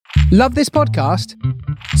Love this podcast?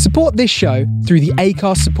 Support this show through the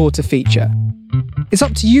Acast supporter feature. It's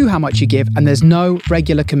up to you how much you give, and there's no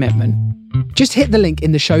regular commitment. Just hit the link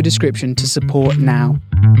in the show description to support now.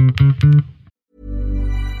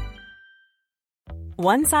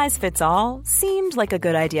 One size fits all seemed like a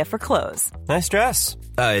good idea for clothes. Nice dress.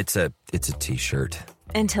 It's a t-shirt.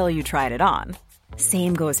 Until you tried it on.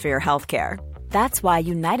 Same goes for your healthcare. That's why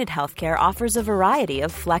United Healthcare offers a variety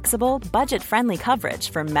of flexible, budget-friendly coverage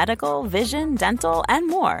for medical, vision, dental, and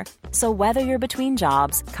more. So whether you're between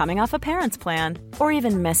jobs, coming off a parent's plan, or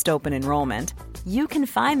even missed open enrollment, you can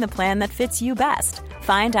find the plan that fits you best.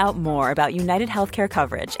 Find out more about United Healthcare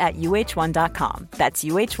coverage at uh1.com. That's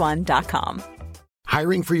uh1.com.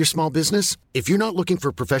 Hiring for your small business? If you're not looking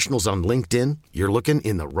for professionals on LinkedIn, you're looking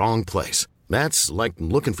in the wrong place. That's like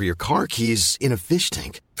looking for your car keys in a fish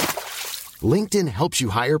tank. LinkedIn helps you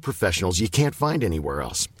hire professionals you can't find anywhere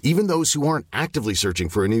else, even those who aren't actively searching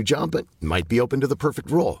for a new job but might be open to the perfect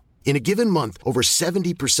role. In a given month, over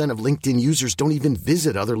 70% of LinkedIn users don't even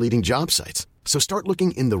visit other leading job sites. So start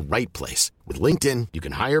looking in the right place. With LinkedIn, you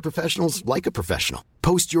can hire professionals like a professional.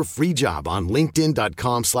 Post your free job on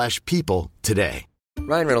linkedin.com/people today.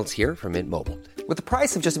 Ryan Reynolds here from Mint Mobile. With the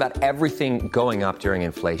price of just about everything going up during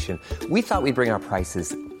inflation, we thought we'd bring our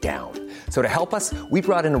prices down. So to help us, we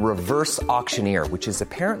brought in a reverse auctioneer, which is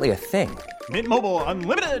apparently a thing. Mint Mobile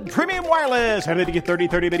Unlimited Premium Wireless. How to get 30,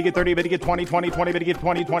 30, bit to get 30, bit to get 20, 20, 20, bit to get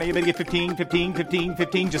 20, 20, bit to get 15, 15, 15,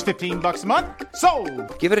 15, just $15 a month?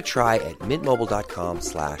 Sold! Give it a try at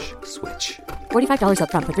mintmobile.com/switch. $45 up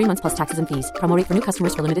front for 3 months plus taxes and fees. Promo rate for new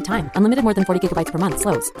customers for limited time. Unlimited more than 40 gigabytes per month.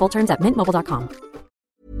 Slows full terms at mintmobile.com.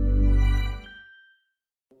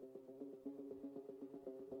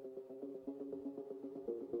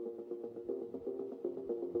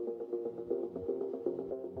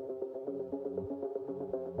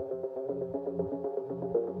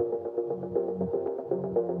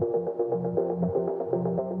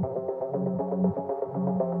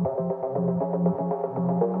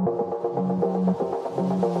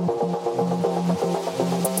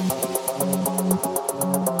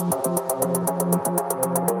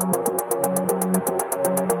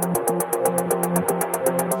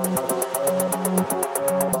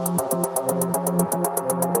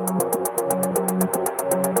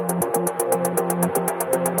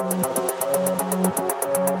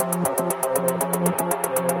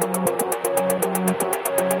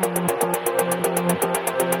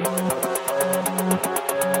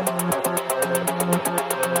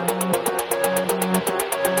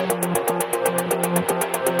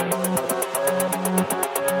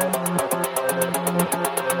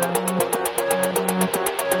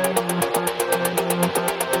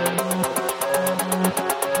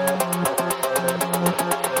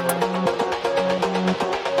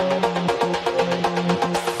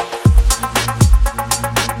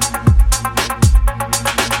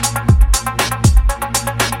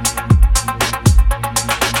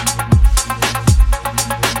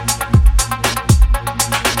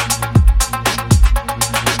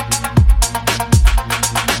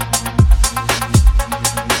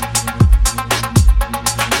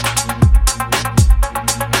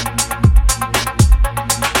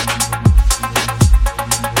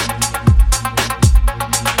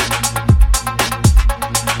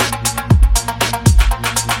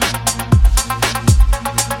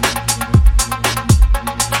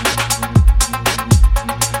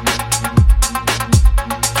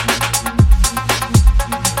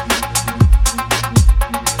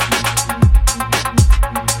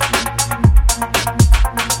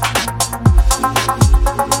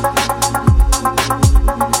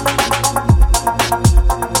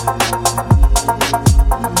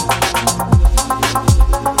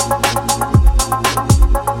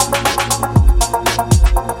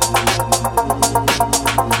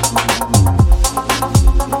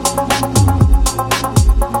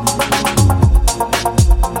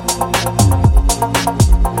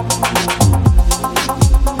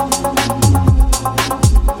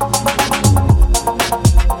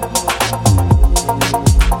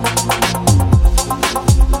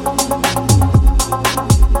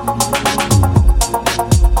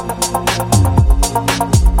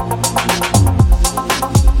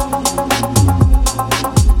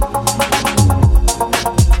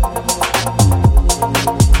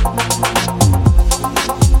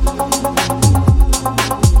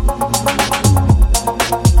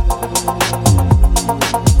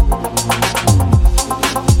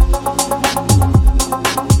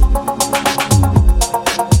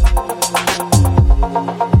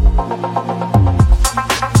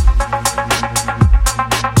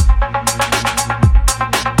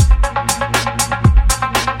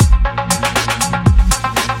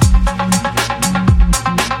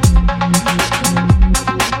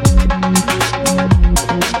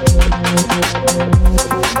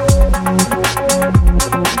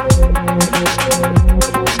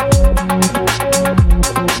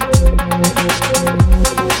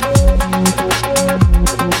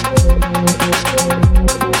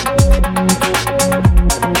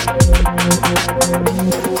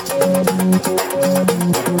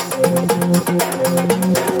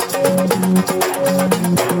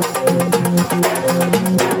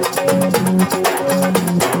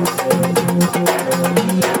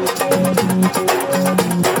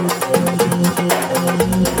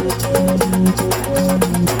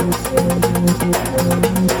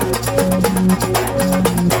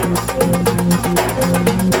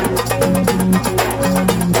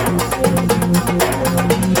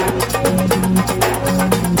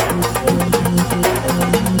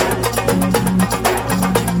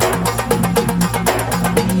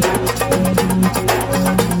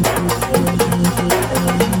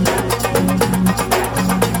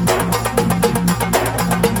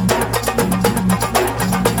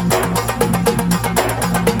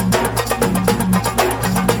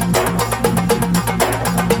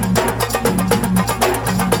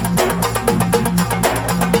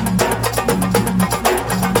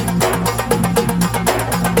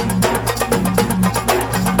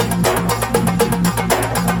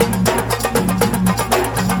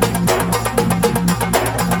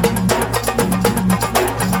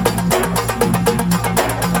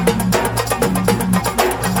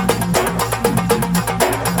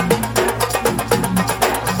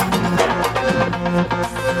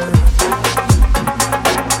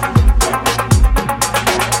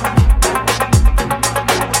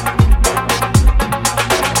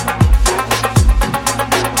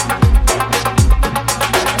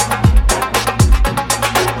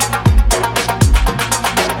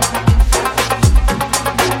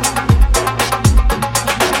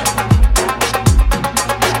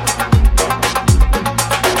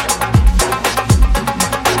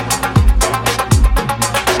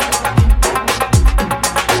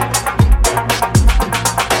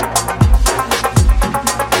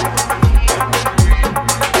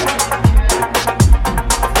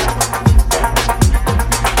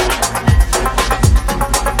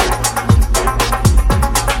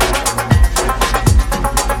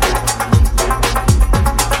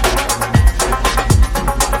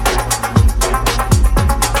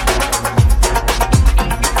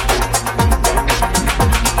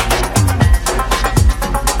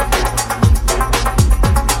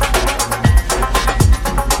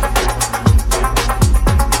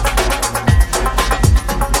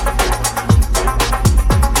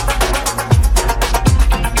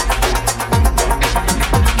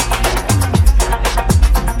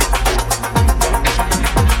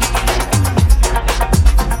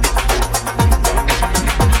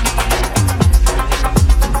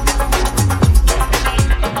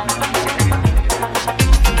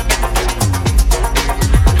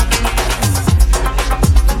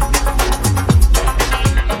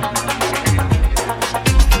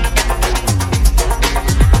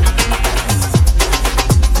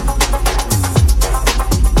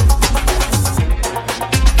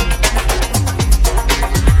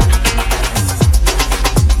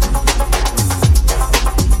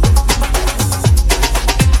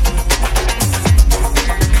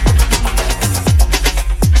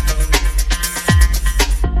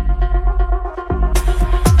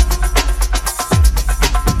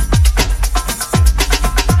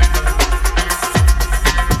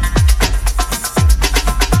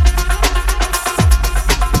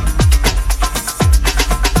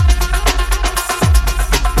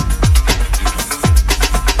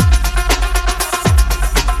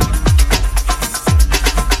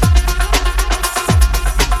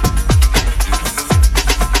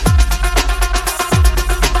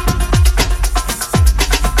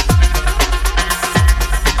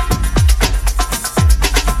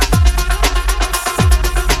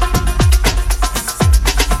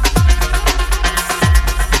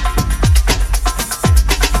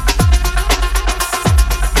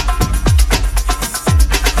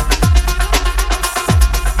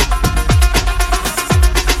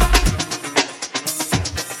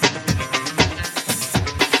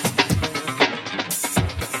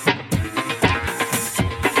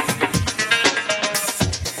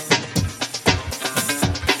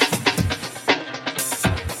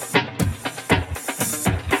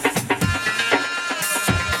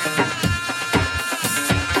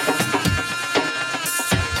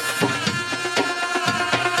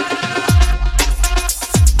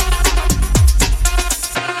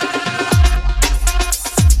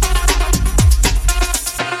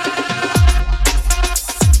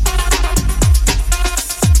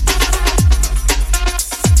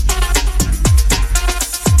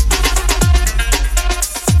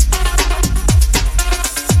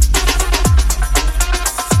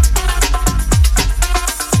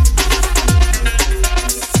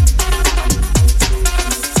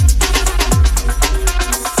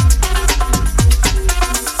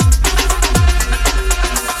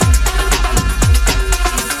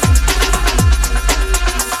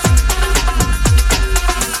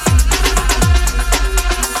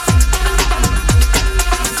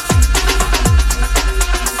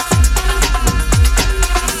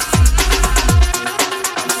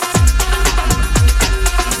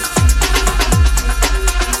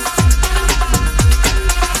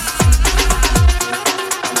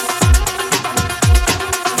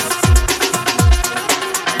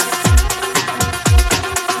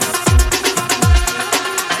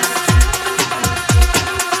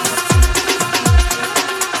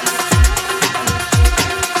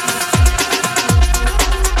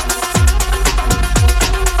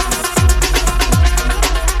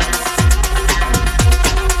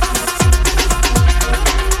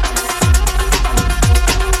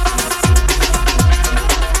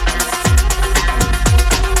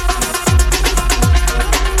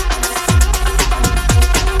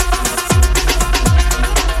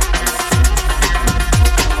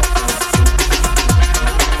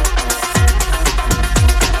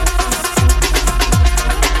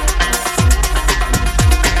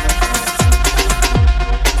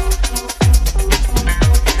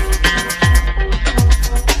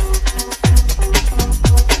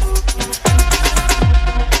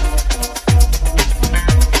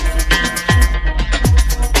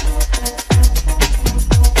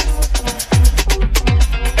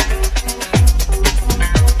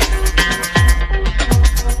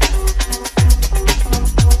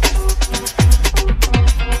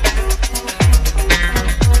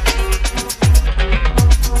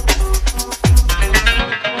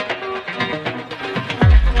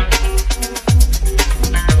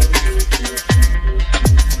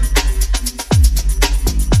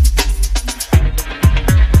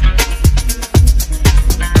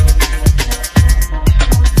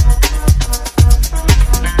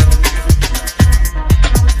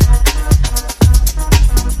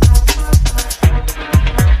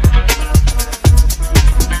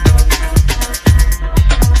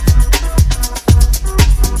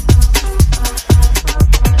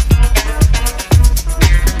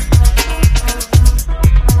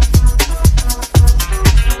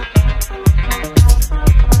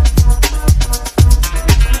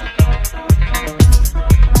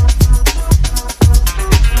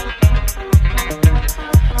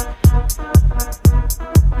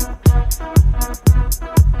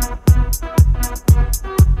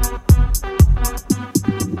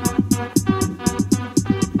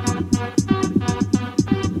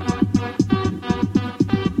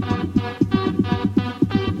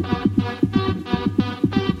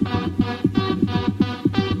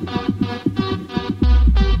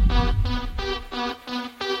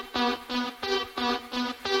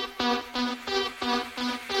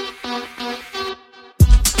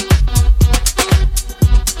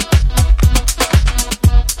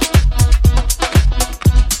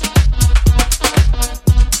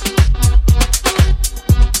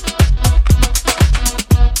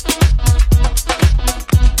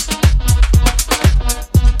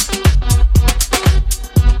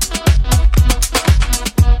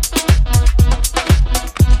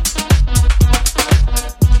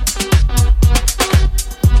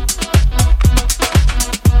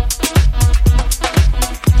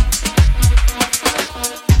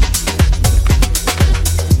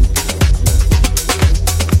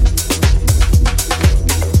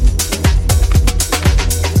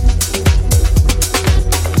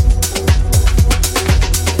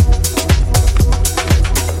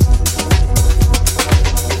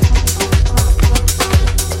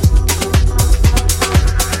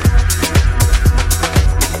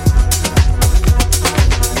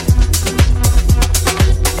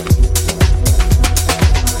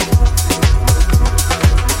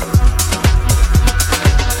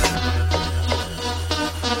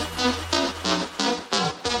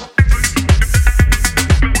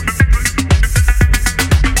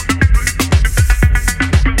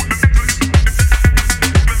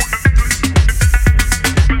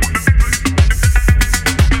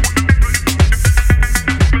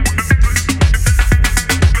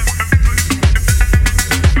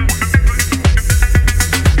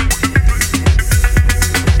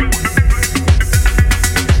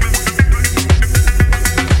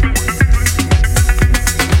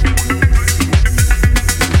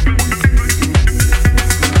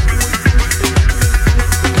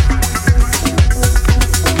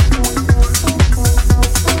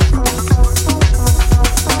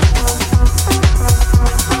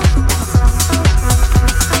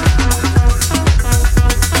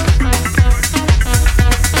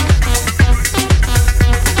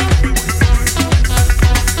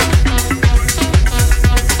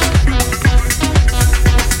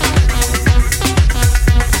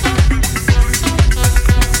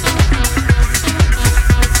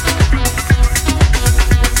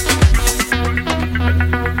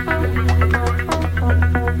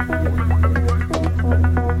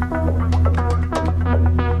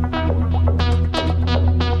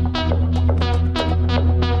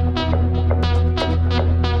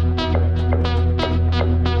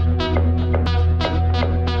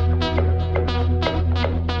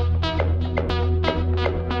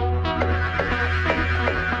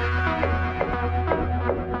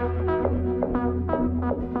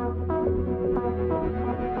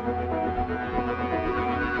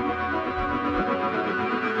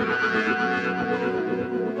 From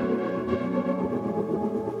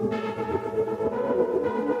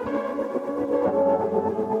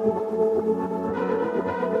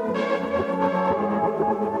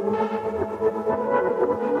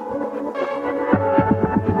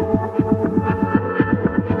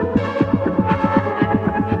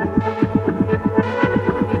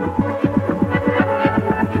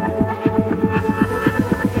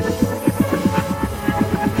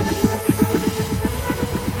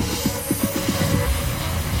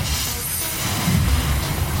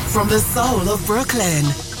the soul of Brooklyn,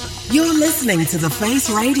 you're listening to The Face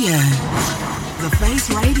Radio. The Face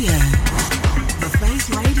Radio. The Face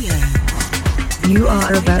Radio. You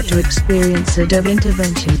are about to experience a dub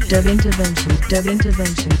intervention, dub intervention, dub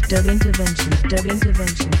intervention, dub intervention, dub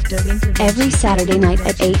intervention, dub intervention. Every Saturday night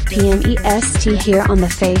at 8 p.m. EST here on The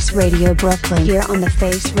Face Radio Brooklyn. Here on The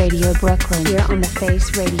Face Radio Brooklyn. Here on The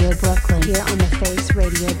Face Radio Brooklyn. Here on The Face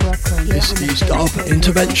Radio Brooklyn. This is Dub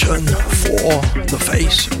Intervention for The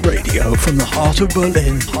Face Radio, from the heart of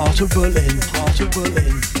Berlin, heart of Berlin, heart of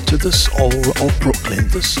Berlin, to the soul of Brooklyn,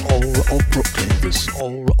 the soul of Brooklyn, the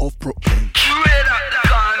soul of Brooklyn.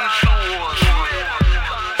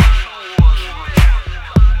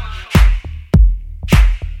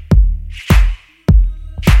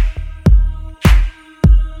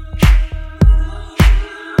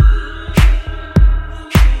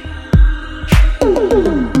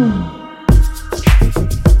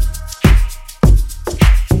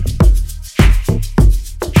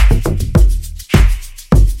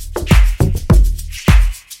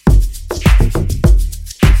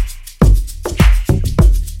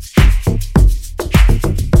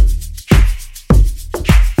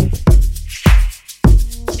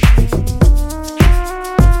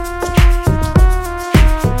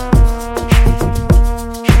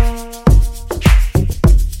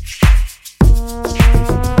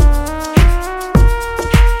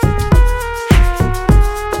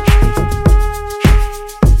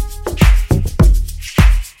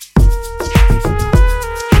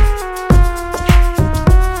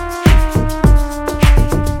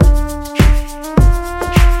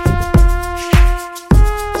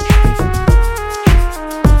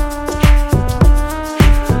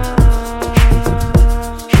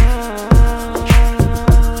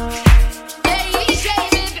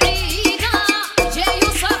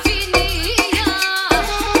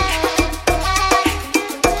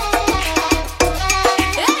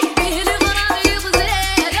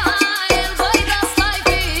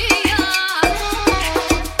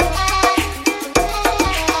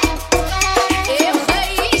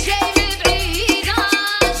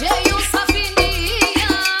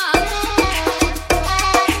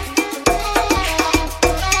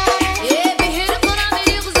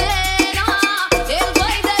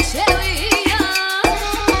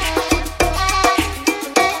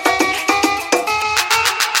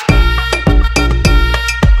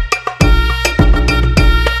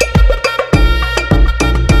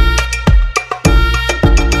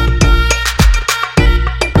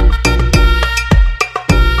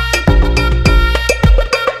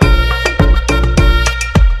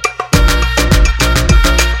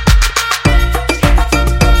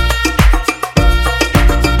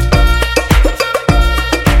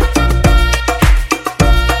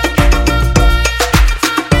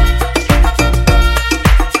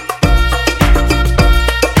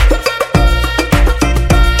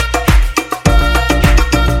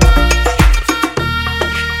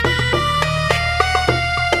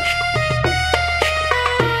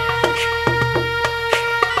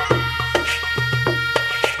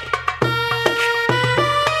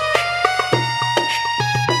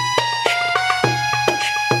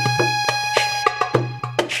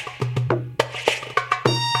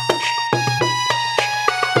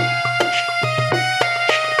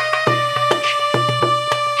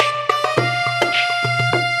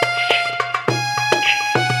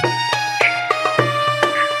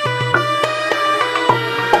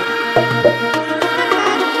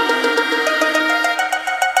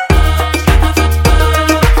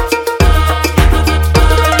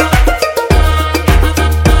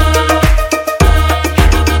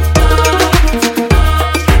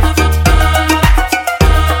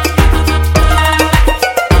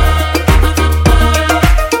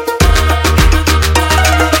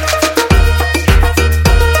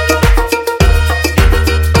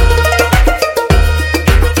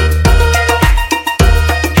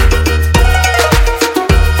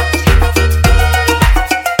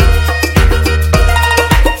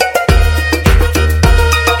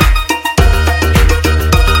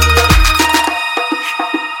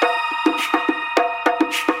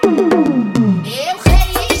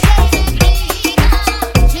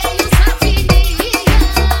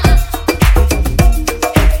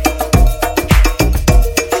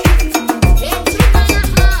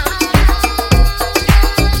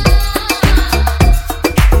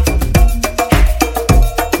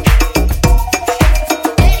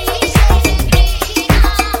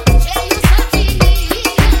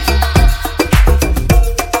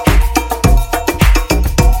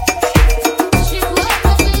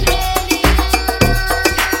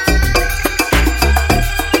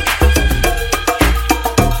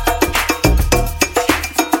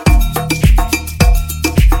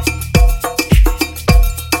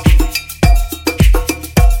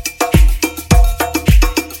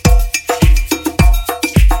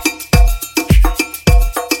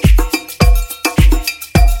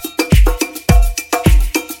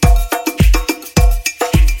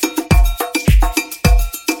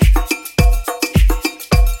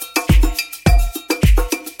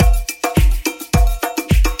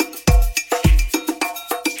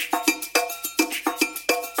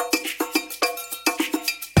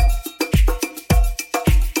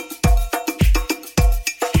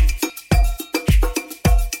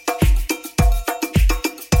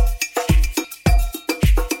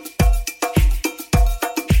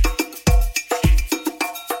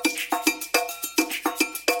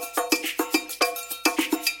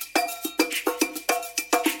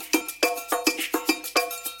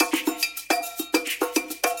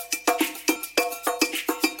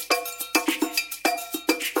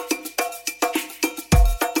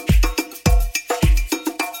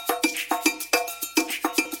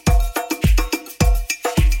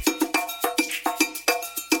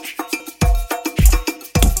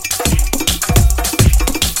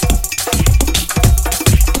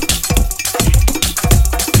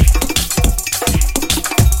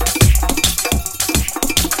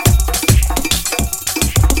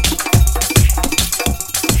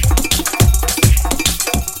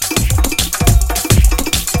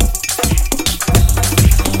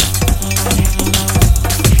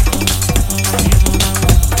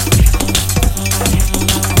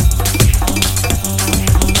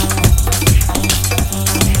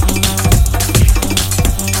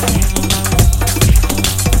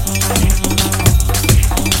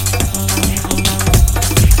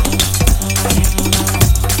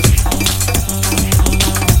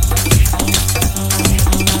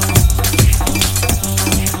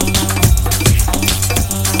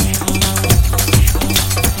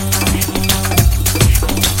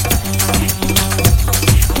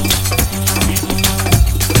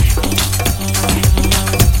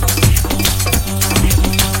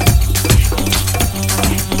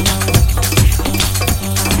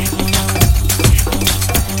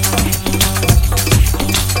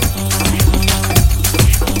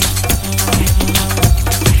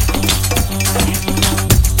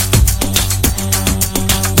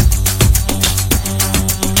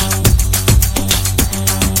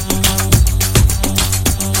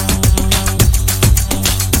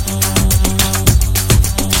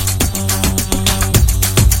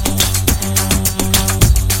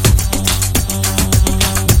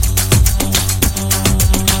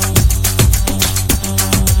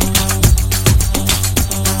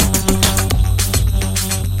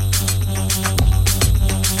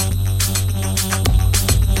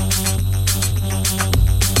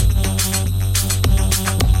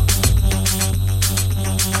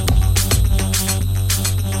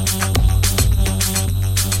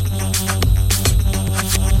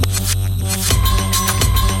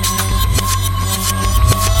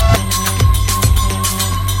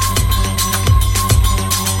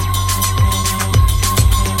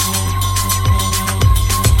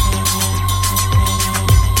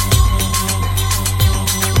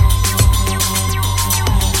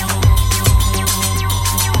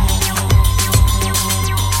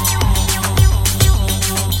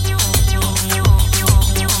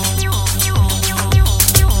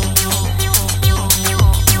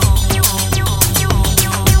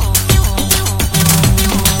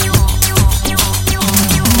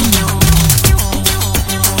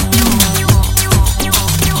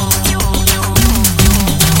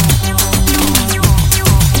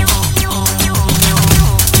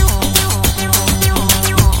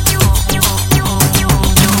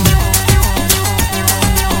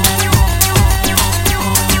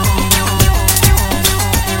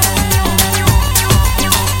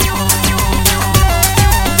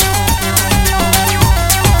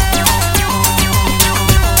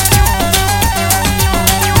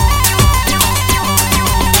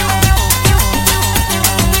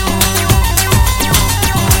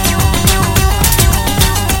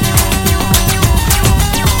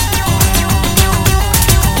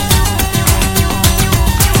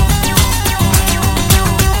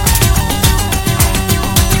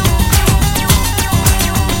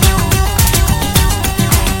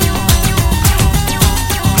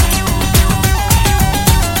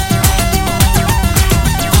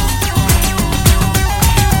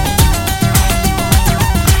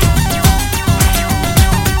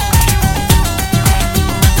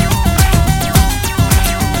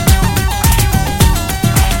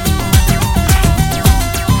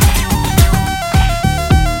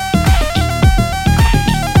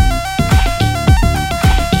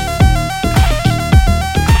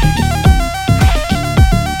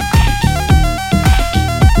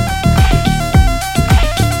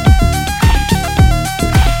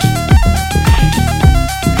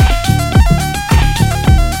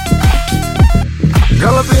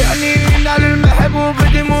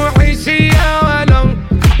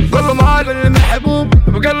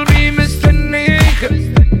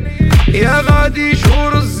 غادي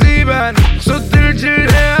شهور الزيبان صد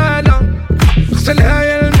الجلالة اغسلها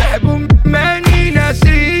يا المحبوب ماني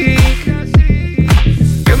ناسيك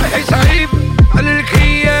كمحي صعيب على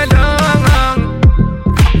الكيالة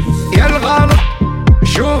يا الغلط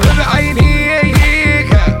شوف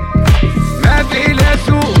بعينيك ما في لا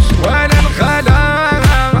سوس ولا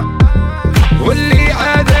الخلا واللي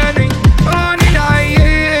عاداني راني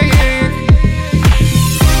نعيك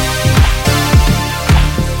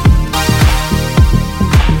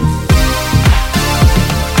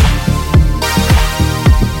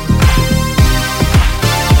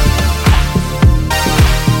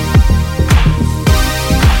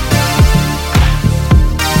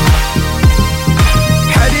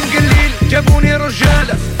حالي مقليل جابوني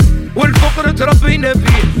رجالة والفقر تربينا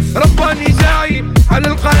فيه رباني زعيم على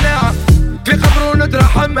القناعة في قبر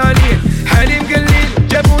ونترحم عليه حالي مقليل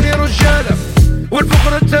جابوني رجالة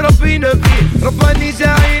والفقر تربينا فيه رباني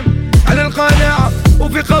زعيم على القناعة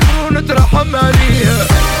وفي قبر ونترحم عليه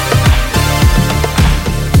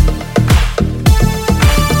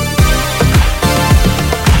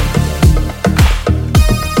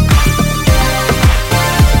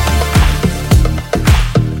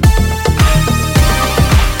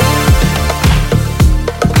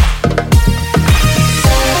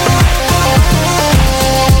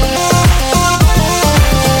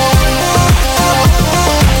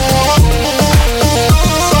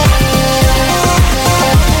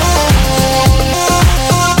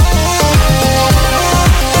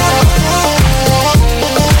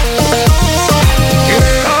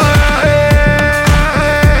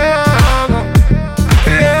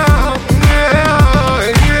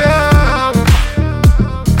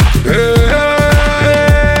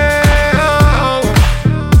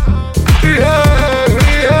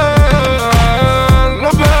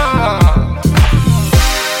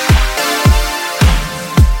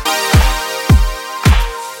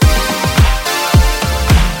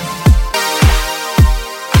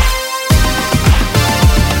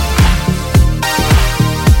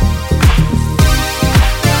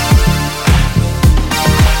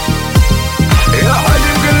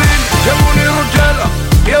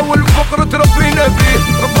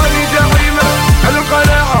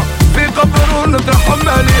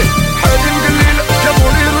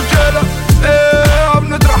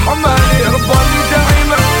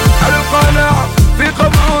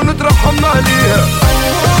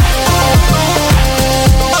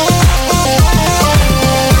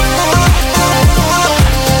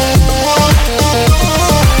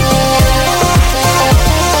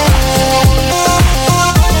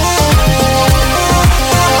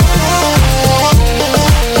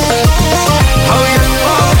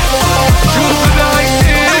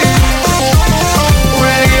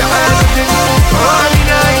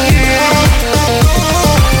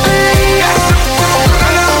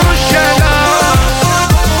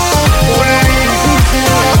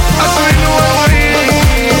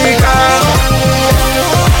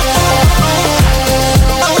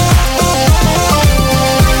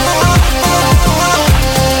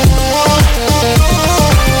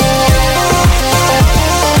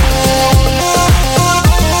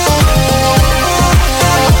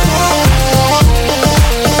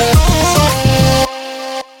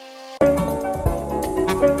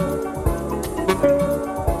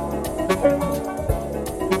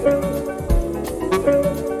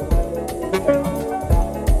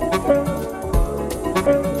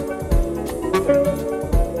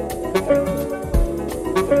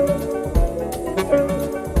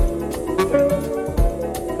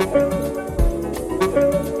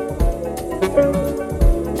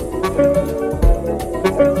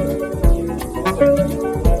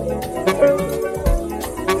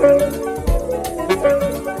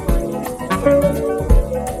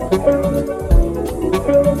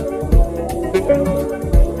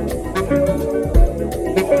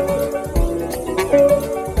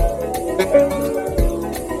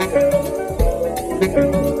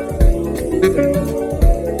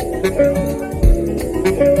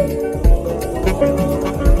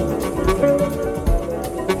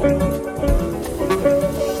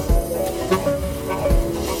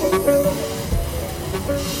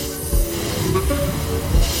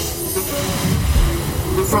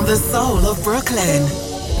From the soul of Brooklyn,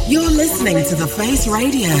 you're listening to The Face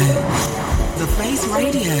Radio. The Face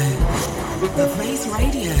Radio. The Face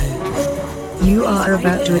Radio. You are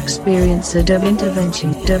about to experience a dub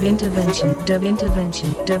intervention, dub intervention, dub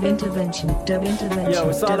intervention, dub intervention, dub intervention. Yo,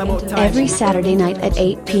 it's all about time. Every Saturday night at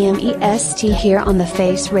 8 p.m. EST here on the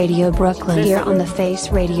Face Radio Brooklyn. Here on the Face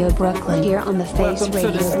Radio Brooklyn. Here on the Face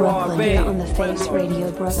Radio Brooklyn. Here on the Face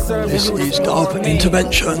Radio Brooklyn. This is Dub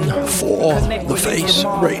Intervention for the Face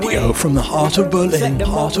Radio from the heart of Berlin,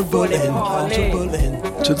 heart of Berlin, heart of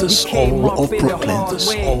Berlin, to the soul of Brooklyn, the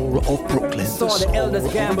soul of Brooklyn, the soul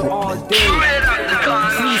of Brooklyn.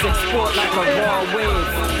 Please export like a raw wave.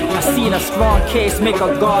 I seen a strong case make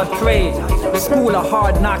a God pray. School of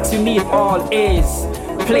hard knocks, you need all A's.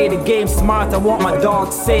 Play the game smart, I want my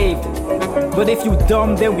dog saved. But if you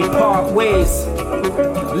dumb, then we part ways.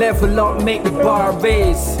 Level up, make the bar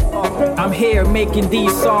raise. I'm here making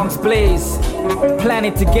these songs blaze.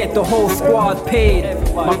 Planning to get the whole squad paid.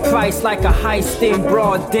 My price like a heist in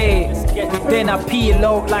broad day. Then I peel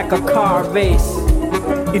out like a car race.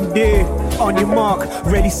 Indeed, on your mark,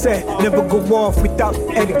 ready, set, never go off without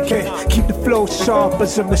etiquette. Keep the flow sharp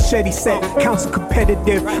as a machete set. Council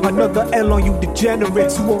competitive, another L on you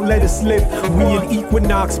degenerates who won't let us live. We in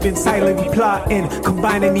Equinox been silently plotting,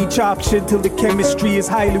 combining each option till the chemistry is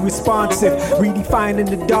highly responsive. Redefining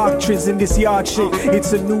the doctrines in this yard shit.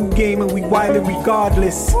 It's a new game and we wildin'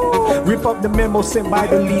 regardless. Rip up the memo sent by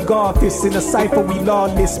the league office. In a cipher we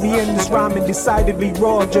lawless. Me and this rhyming decidedly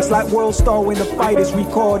raw, just like World Star when the fight is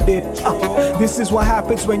recorded. This is what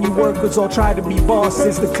happens when you workers all try to be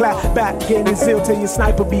bosses. The clap back getting ill, tell your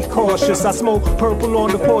sniper be cautious. I smoke purple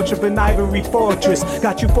on the porch of an ivory fortress.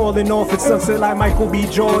 Got you falling off at sunset like Michael B.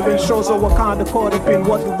 Jordan. Shows of Wakanda caught up in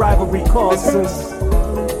what the rivalry costs us.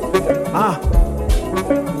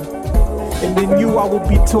 And then you, I will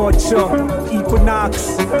be torture.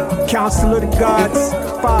 Equinox, Council of the Gods,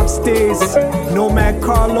 5 Stays, Nomad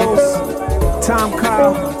Carlos, Tom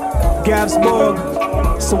Kyle, Gavsborg,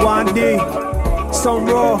 Sawandi, Sun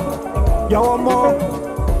Raw. Y'all want more?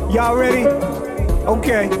 Y'all ready?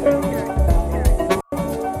 Okay.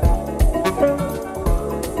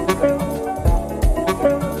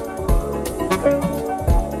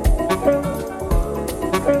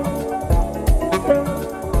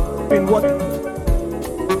 Been what?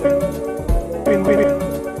 Been with it.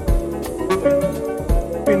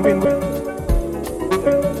 Been with it.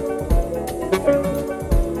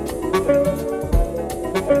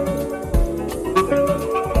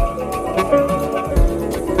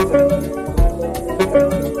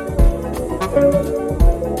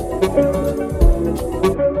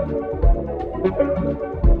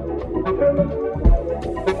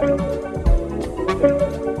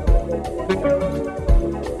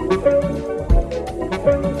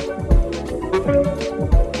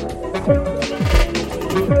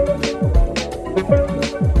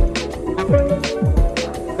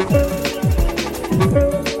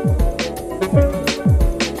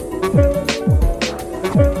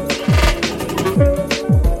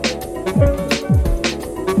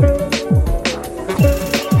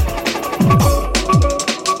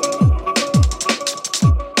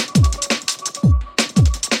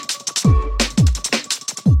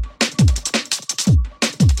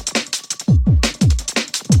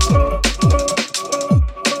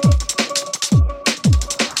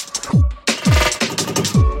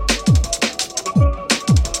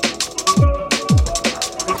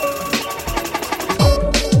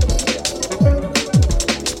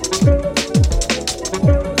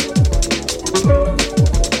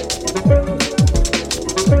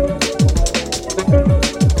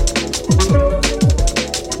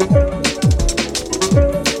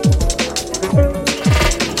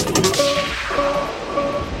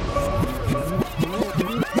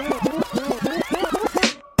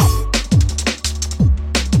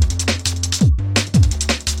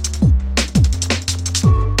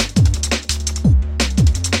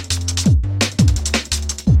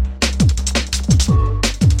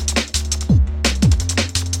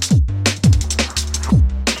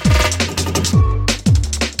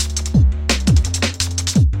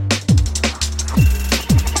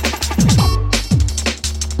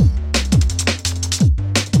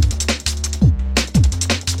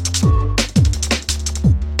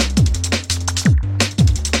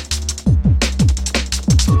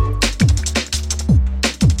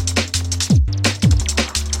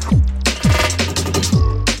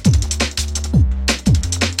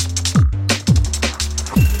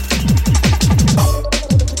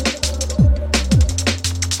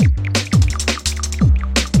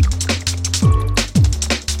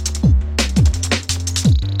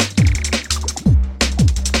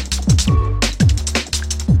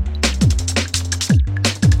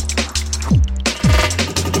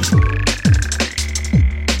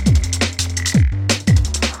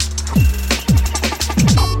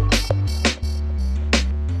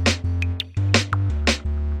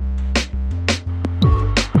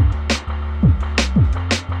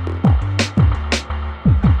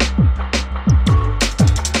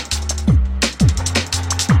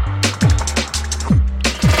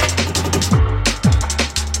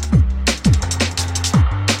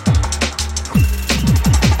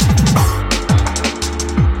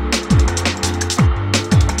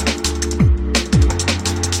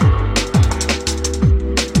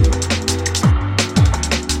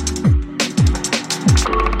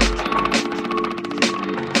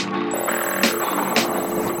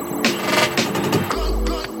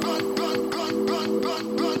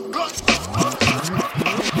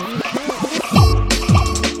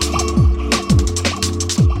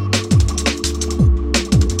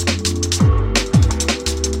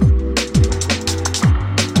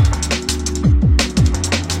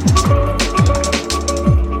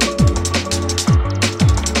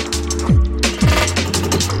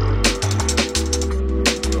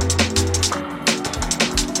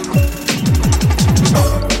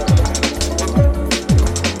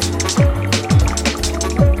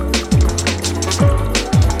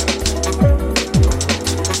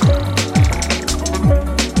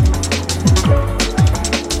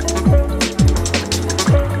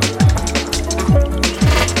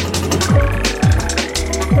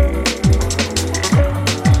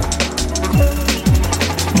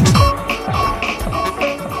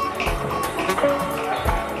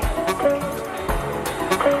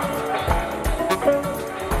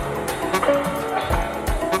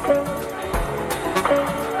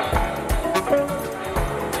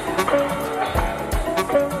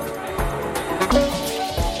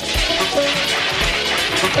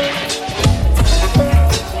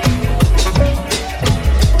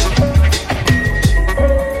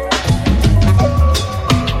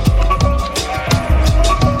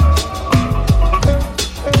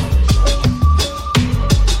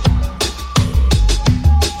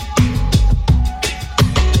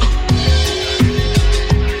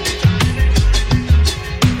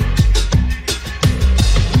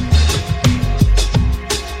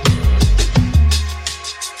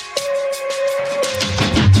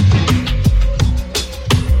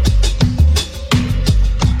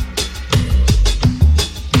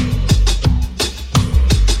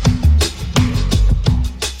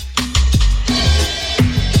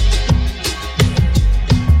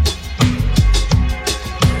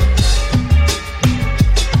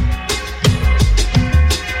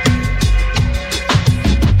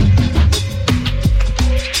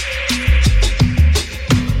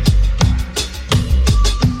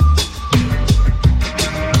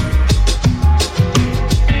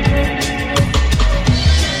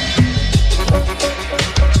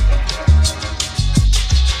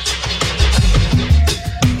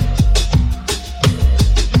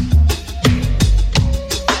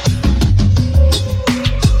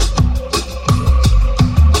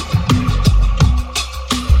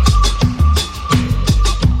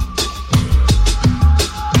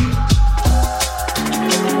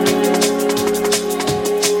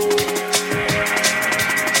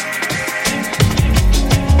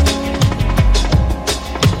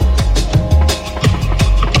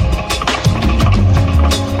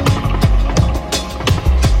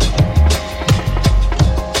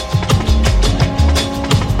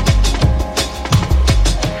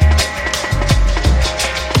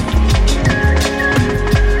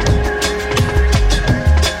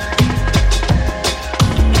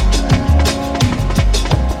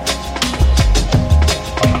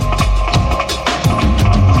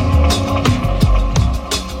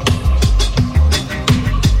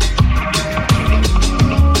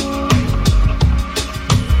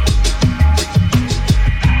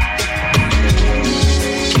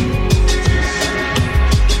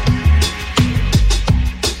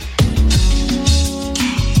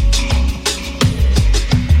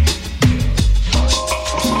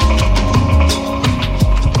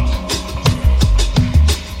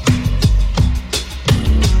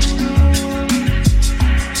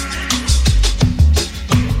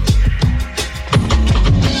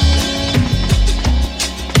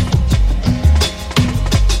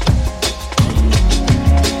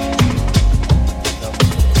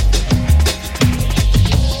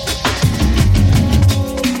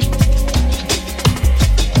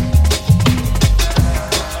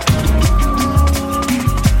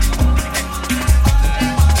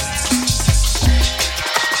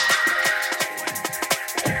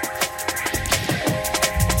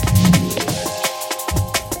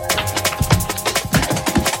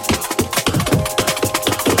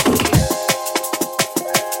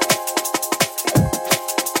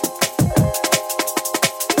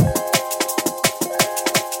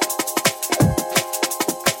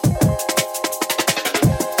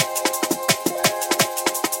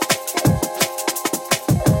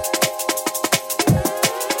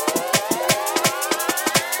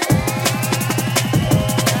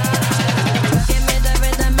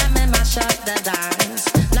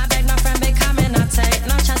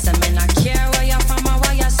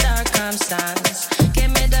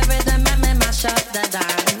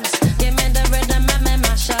 dance. Give me the rhythm and me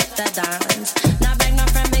mash up the dance. Now beg no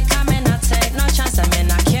friend because me not take no chance. I mean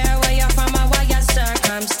I care where you're from or what your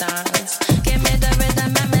circumstance. Give me the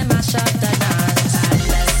rhythm and me mash up the dance.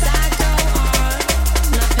 Unless I go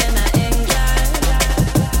on up in England,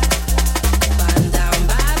 burn down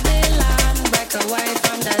Babylon, break away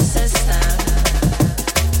from the system.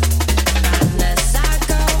 Unless I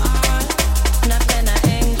go on up in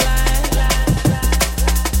England,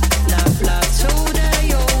 love to the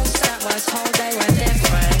youth that was told they were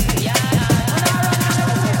different. Yeah.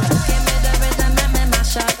 Give me the rhythm and me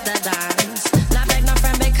mash up the dance. Not beg no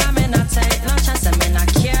friend because me not take no chance. I mean I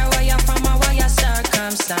care where you're from or what your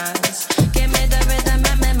circumstance. Give me the rhythm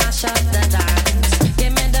and me mash up the dance.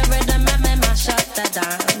 Give me the rhythm and me mash up the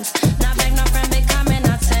dance. Not beg no friend because me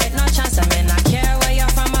not take no chance. I mean I care where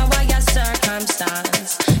you're from or what your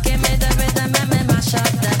circumstance. Give me the rhythm and me mash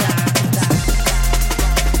up the dance.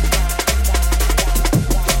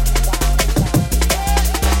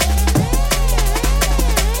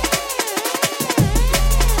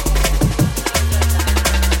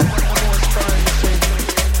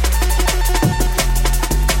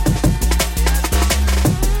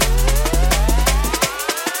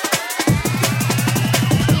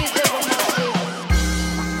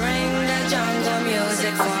 Bring the jungle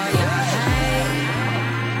music for you, hey.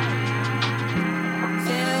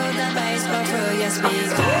 Feel the bass go through your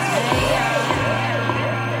speaker, hey, yeah.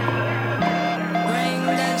 Bring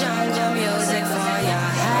the jungle music for you,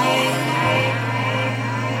 hey.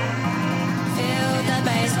 Feel the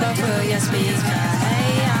bass go through your speaker, hey,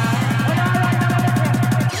 yeah.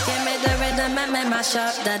 Give me the rhythm and me mash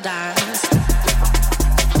up the dance.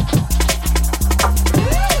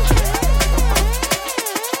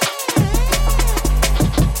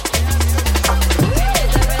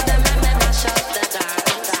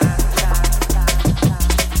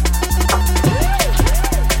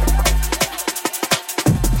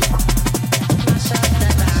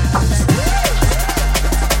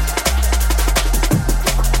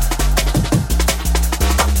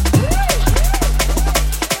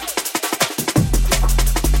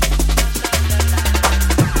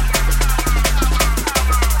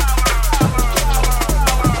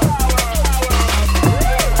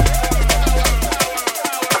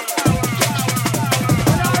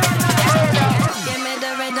 Give me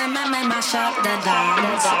the rhythm and me mash up the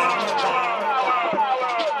dance.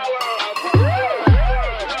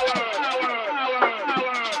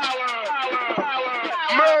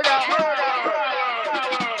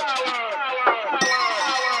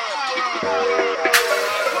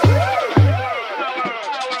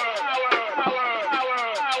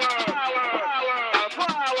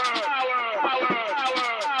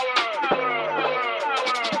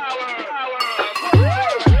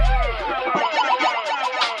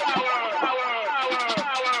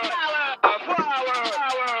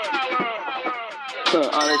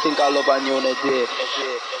 I don't think I love on you on a day.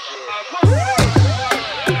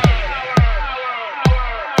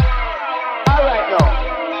 Alright now.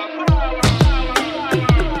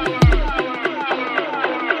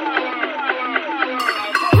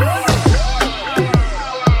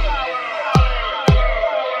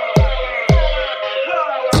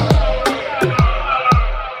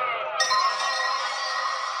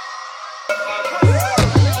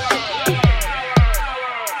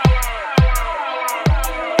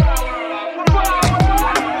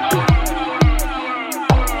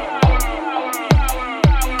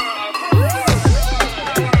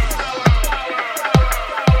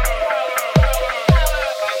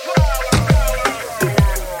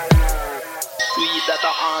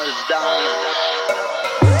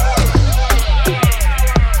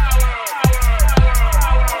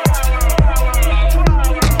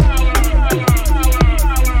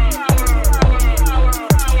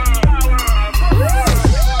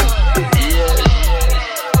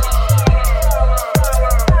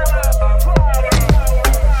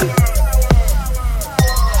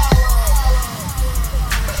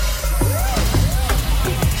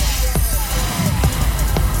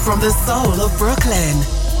 From the soul of Brooklyn,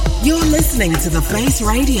 you're listening to The Face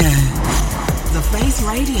Radio. The Face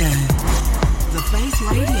Radio. The Face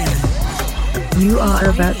Radio. You are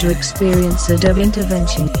about to experience a dub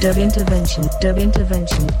intervention, dub intervention, dub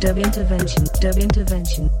intervention, dub intervention, dub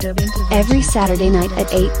intervention, dub intervention. Every Saturday night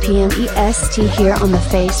at 8 p.m. EST here on The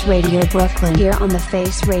Face Radio Brooklyn. Here on The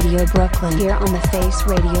Face Radio Brooklyn. Here on The Face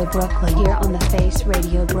Radio Brooklyn. Here on The Face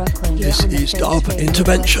Radio Brooklyn. This is Dub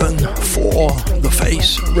Intervention for The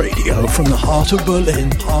Face Radio from the heart of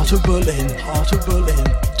Berlin, heart of Berlin, heart of Berlin,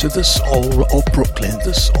 to the soul of Brooklyn,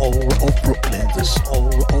 the soul of Brooklyn, the soul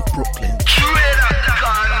of Brooklyn.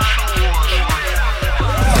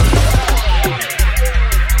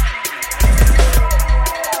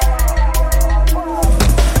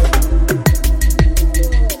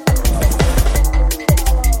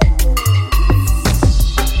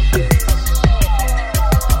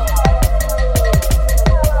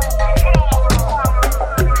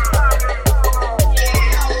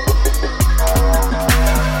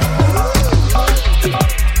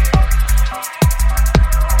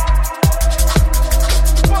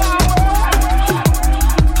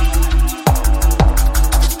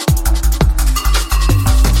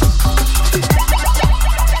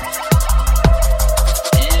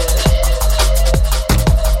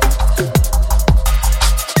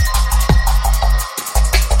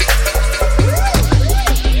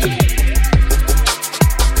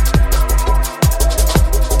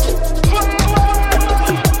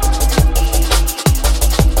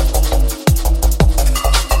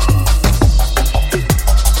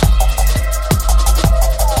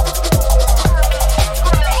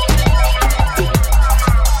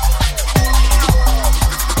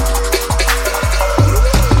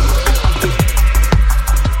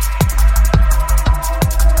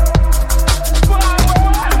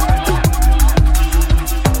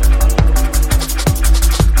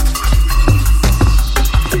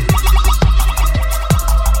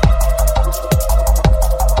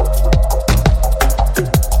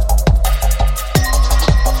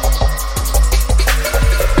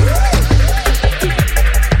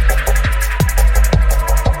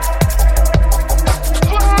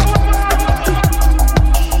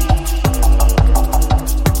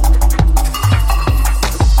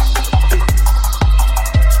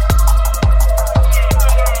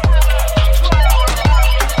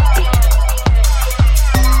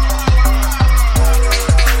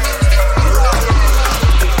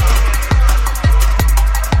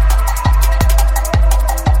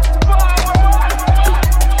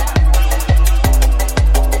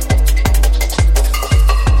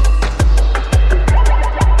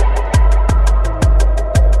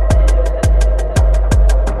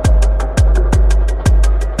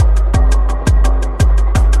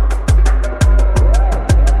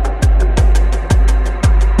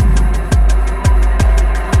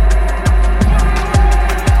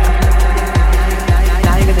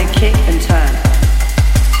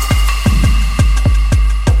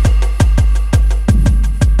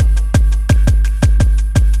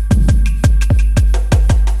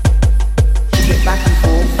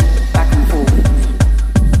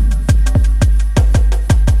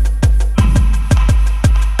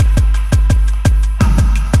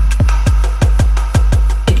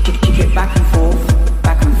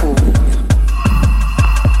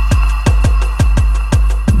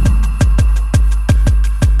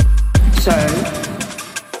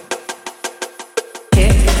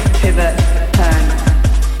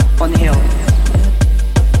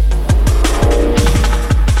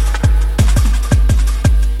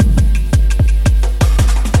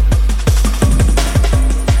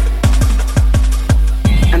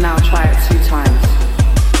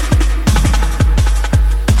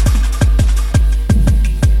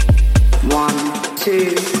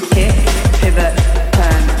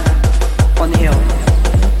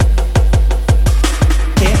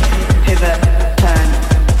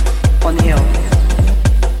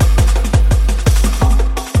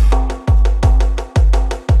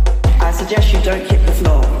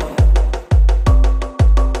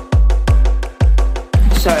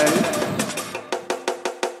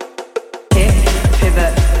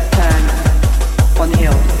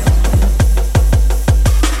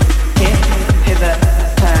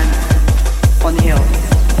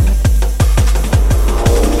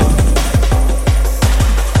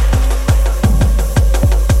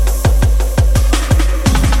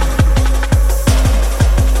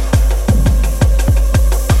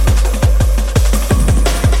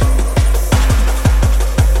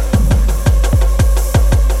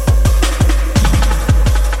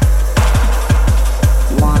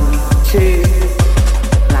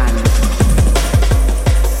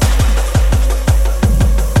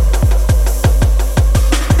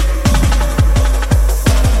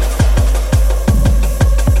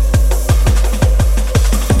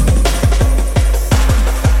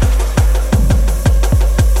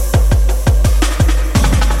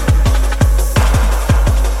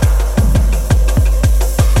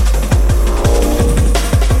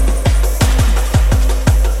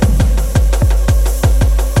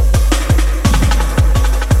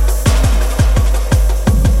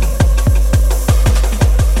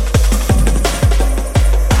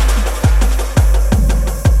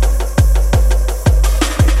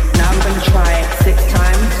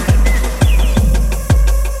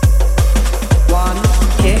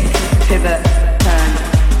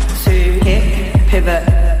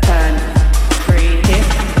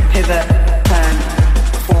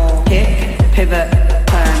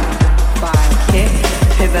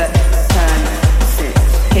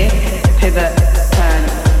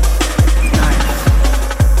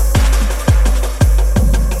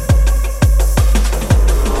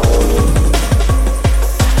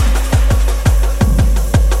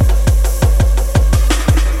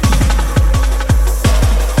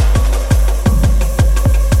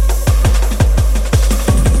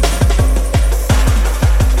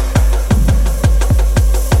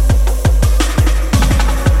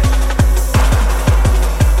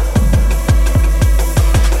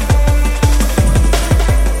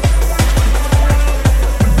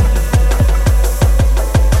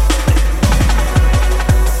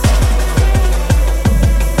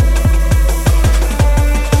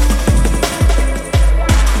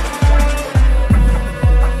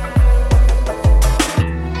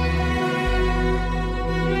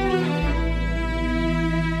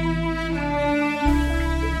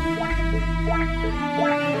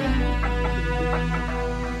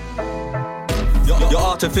 You're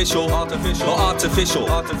artificial, not artificial.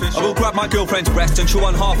 I will grab my girlfriend's breast and chew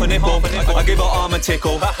on half a nipple. I give her arm a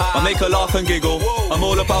tickle, I make her laugh and giggle. I'm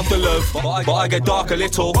all about the love, but I get dark a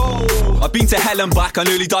little. I've been to hell and back, I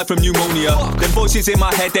nearly died from pneumonia. Them voices in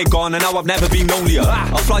my head, they're gone, and now I've never been lonelier.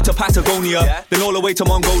 I'll fly to Patagonia, then all the way to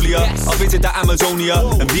Mongolia. I'll visit the Amazonia,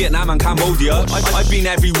 and Vietnam and Cambodia. I've been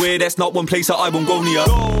everywhere, there's not one place that I won't go near.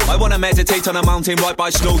 I wanna meditate on a mountain right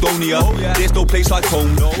by Snowdonia. There's no place like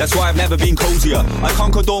home, that's why I've never been cozier. I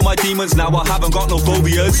conquered all my demons, now I haven't got no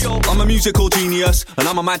phobias. I'm a musical genius, and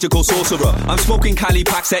I'm a magical sorcerer. I'm smoking Cali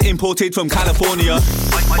packs that imported from California.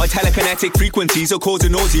 My telekinetic frequencies are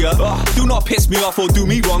causing nausea. Do not piss me off or do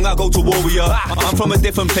me wrong, I go to warrior. I'm from a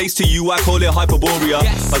different place to you, I call it Hyperborea.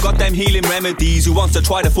 I got them healing remedies, who wants to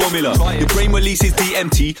try the formula? Your brain releases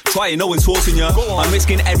DMT, try it, no one's forcing ya. I'm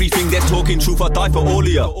risking everything, there's talking truth, I die for all of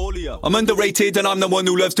ya. I'm underrated and I'm the one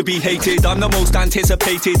who loves to be hated. I'm the most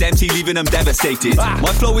anticipated MC, leaving them devastated.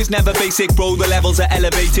 My flow is never basic, bro, the levels are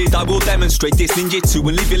elevated. I will demonstrate this ninjutsu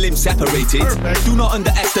and leave your limbs separated. Do not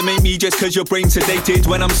underestimate me just cause your brain's sedated.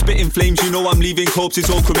 When I'm spitting flames, you know I'm leaving corpses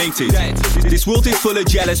all cremated. This world is full of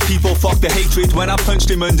jealous people, fuck the hatred. When I punched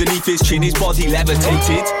him underneath his chin, his body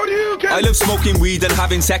levitated. I love smoking weed and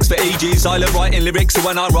having sex for ages. I love writing lyrics, so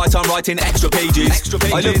when I write, I'm writing extra pages.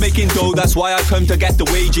 I love making dough, that's why I come to get the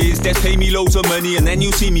wages. They pay me loads of money and then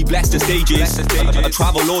you see me bless the stages. I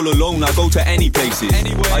travel all alone, I go to any places.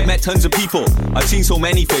 I've met tons of people, I've seen so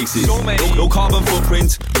many faces. No carbon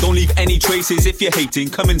footprint, don't leave any traces. If you're hating,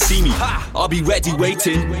 come and see me, I'll be ready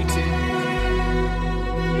waiting.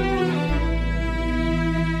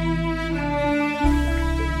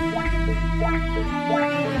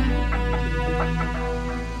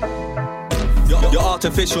 You're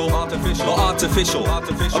artificial, not artificial.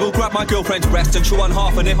 I will grab my girlfriend's breast and chew on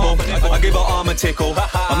half a nipple. I give her arm a tickle,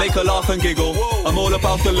 I make her laugh and giggle. I'm all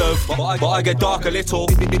about the love, but I get dark a little.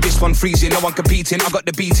 This one freezing, no one competing. I got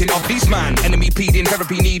the beating of these man. Enemy pleading,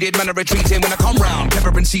 therapy needed. Man are retreating when I come round.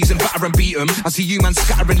 Clever and seasoned, batter and beat 'em. I see you man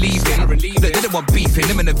scatter and leaving. They didn't want beefing,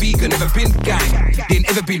 them and a vegan. Never been gang, ain't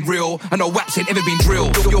ever been real. I know waps ain't ever been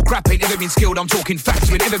drilled. Your crap ain't ever been skilled. I'm talking facts,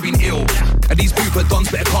 you ain't ever been ill. And these booper dons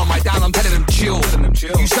better calm my down. I'm telling them chill.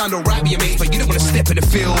 You sound alright with your mates, but you don't wanna step in the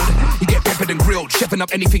field. You get peppered and grilled, chefing up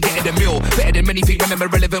anything, getting the meal. Better than many things, remember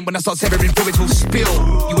relevant when I start severing fluids will spill.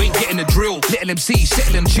 You ain't getting the drill, little MC,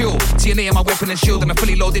 settle and chill. TNA are my weapon and shield, and I'm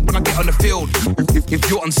fully loaded when I get on the field. If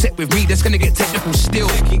you're on set with me, that's gonna get technical still.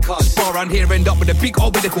 Spar around here, end up with a big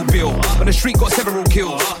old medical bill. On the street, got several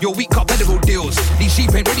kills. Your weak got medical deals. These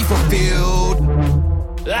sheep ain't ready for field.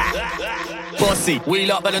 Bossy,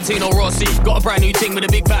 wheel up Valentino Rossi. Got a brand new ting with a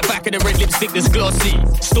big fat back and a red lipstick that's glossy.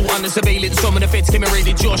 Still under surveillance, some of the feds came and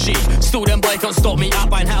raided Joshy. Still them boy can't stop me,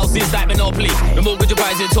 out buying houses like Monopoly. The mortgage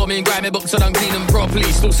advisor told me and grab me books and I'm clean them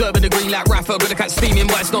properly. Still serving the green like Rafa, got a cat steaming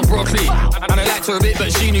but it's not broccoli. And I liked her a bit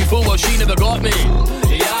but she knew full well she never got me.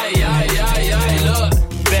 Look.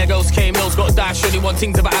 Bear girls came, Mills got dash, only one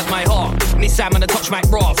thing to but as my heart. Need Sam and I touch my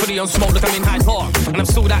bra, fully on smoke like I'm in Hyde Park. And I'm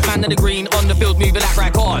still that man in the green, on the field moving like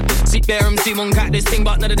right hard. See Bear MC, one cat this thing,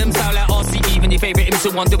 but none of them sound like RC. Even your favourite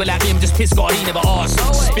MC one do it like me, I'm just pissed God, he never asked.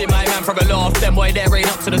 Spit my man for a laugh, them boy there ain't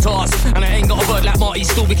up to the task. And I ain't got a bird like Marty,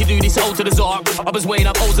 still we can do this old to the dark. I was weighing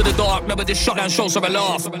up old to the dark, never just shot down shows for a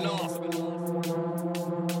laugh.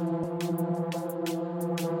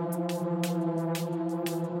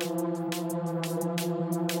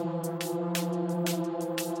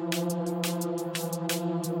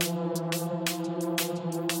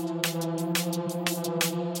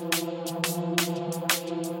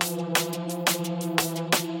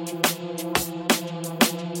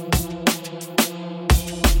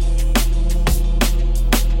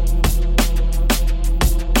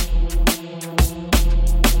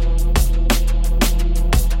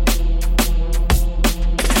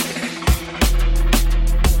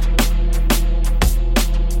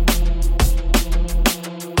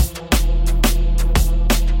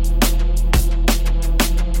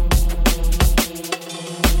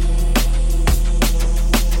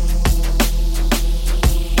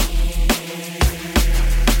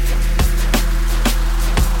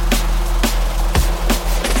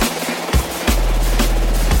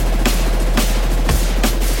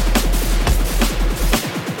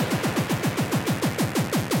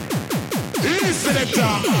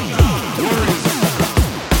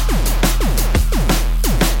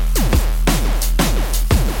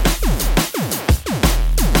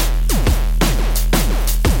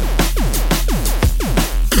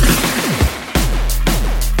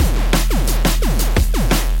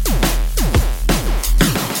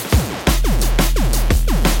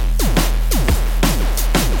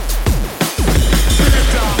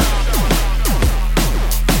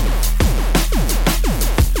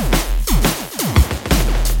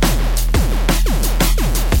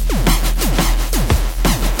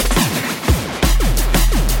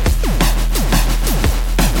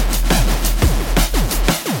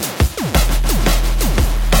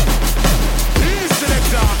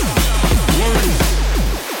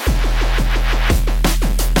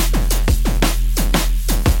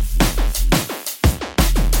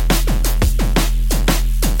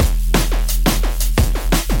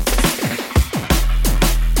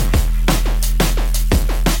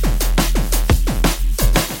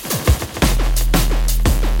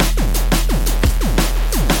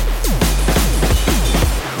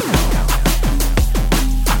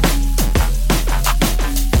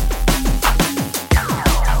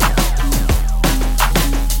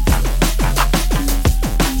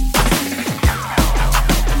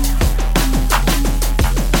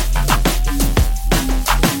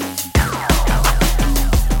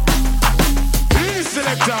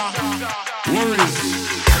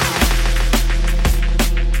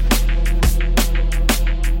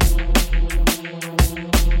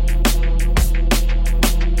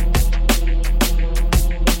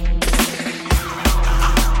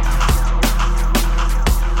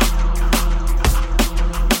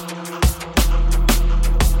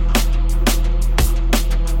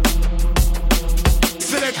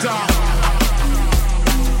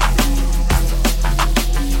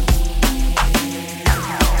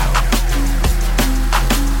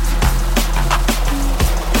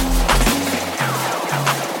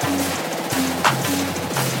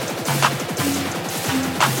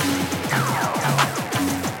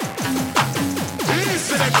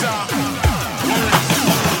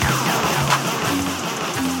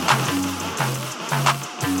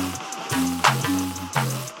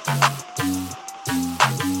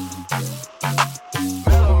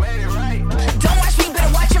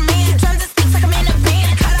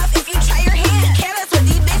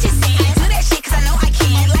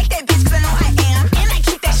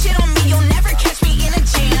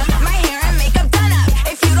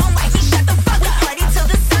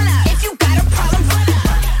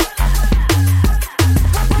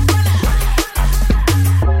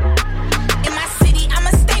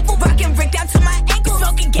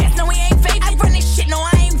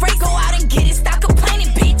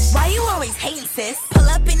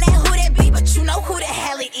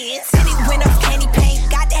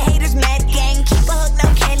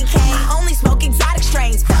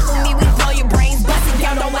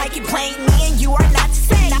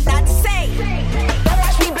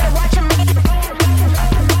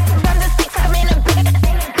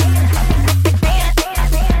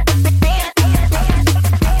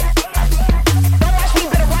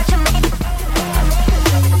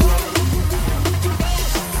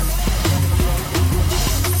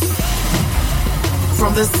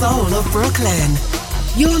 From the soul of Brooklyn,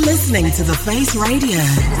 you're listening to The Face Radio.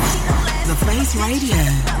 The Face Radio.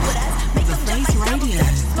 The Face Radio.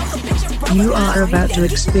 You are about to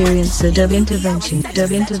experience a dub intervention,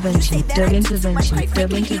 dub intervention, dub intervention,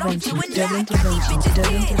 dub intervention, dub intervention,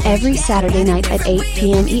 dub intervention. Every Saturday night at 8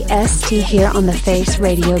 p.m. EST here on The Face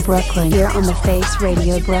Radio Brooklyn. Here on The Face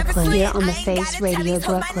Radio Brooklyn. Here on The Face Radio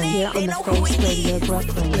Brooklyn. Here on The Face Radio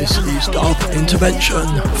Brooklyn. This is Dub Intervention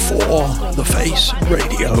for The Face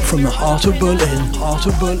Radio, from the heart of Berlin, heart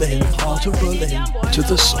of Berlin, heart of Berlin, to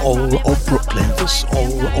the soul of Brooklyn, the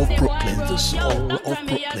soul of Brooklyn, the soul of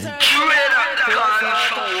Brooklyn.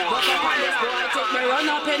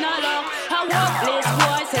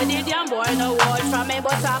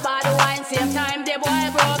 But a bad wine, same time the boy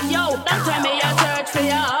broke. Yo, that time me a search for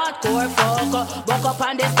your hardcore fuck. Buck up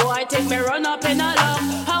on this boy, take me run up in a love.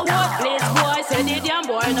 How what this boy said the damn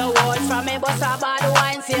boy no watch from me. But a bad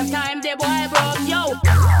wine, same time the boy broke. Yo.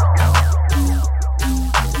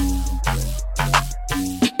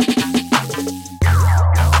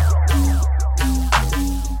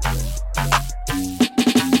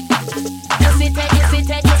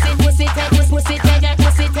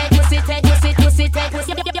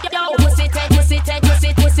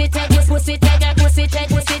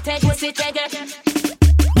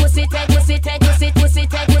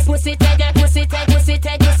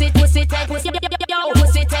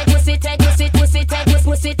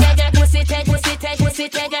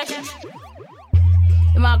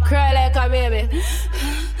 I cry like a baby.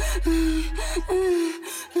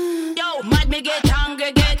 Yo, mad me get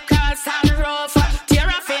hungry, get cross and rough. Tear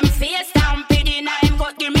off him face down, pity na him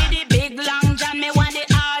got. Give me the big long john, me want it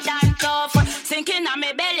hard and tough. Sinking on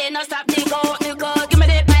me belly, no stop the go, the go. Give me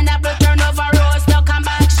the pineapple, turn over roast, no come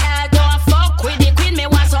back shot. Don't fuck with the queen, me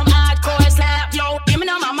want some hardcore slap. Yo, give me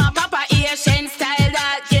no mama, papa, Asian style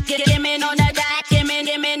that. Give me none of that, give me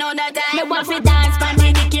none of that. Me want to dance,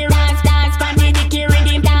 pandy dicky, dance, pandy dicky,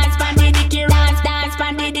 rhythm, dance, pandy dicky, dance,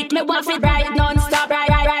 pandy dicky. Me want to ride non-stop,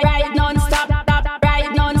 ride non-stop,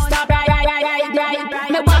 ride non-stop,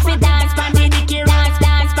 ride. Me want to dance, pandy dicky, dance,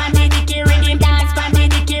 pandy dicky, rhythm, dance, pandy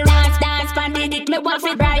dicky, dance, pandy dicky. Me want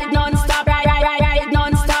to ride non-stop, ride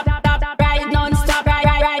non-stop, ride non-stop,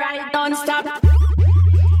 ride non-stop.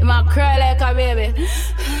 I cry like a baby.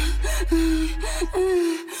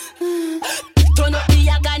 Turn up the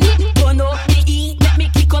agony, turn up the heat. Let me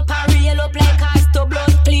kick up and reel up like a to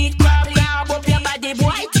blood cleat. Grab up your body,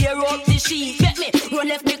 boy, tear up the sheet. Let me run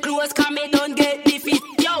left me close, come me don't get defeat.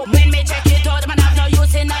 Yo, when me check it out, man have no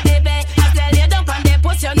use in the bed. I tell you don't on the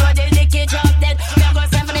pussy, you know the licky drop dead. We go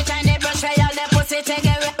send for the Chinese brush for y'all, the pussy take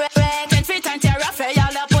it wet. 10 feet and tear off for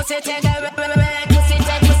y'all, the pussy take it wet. Pussy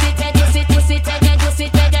take, pussy take, pussy take it, pussy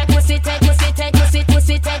take it, pussy take, pussy take,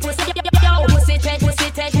 pussy take, pussy. Yo, pussy take, pussy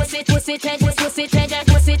take, pussy take, pussy take, pussy take,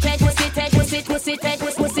 pussy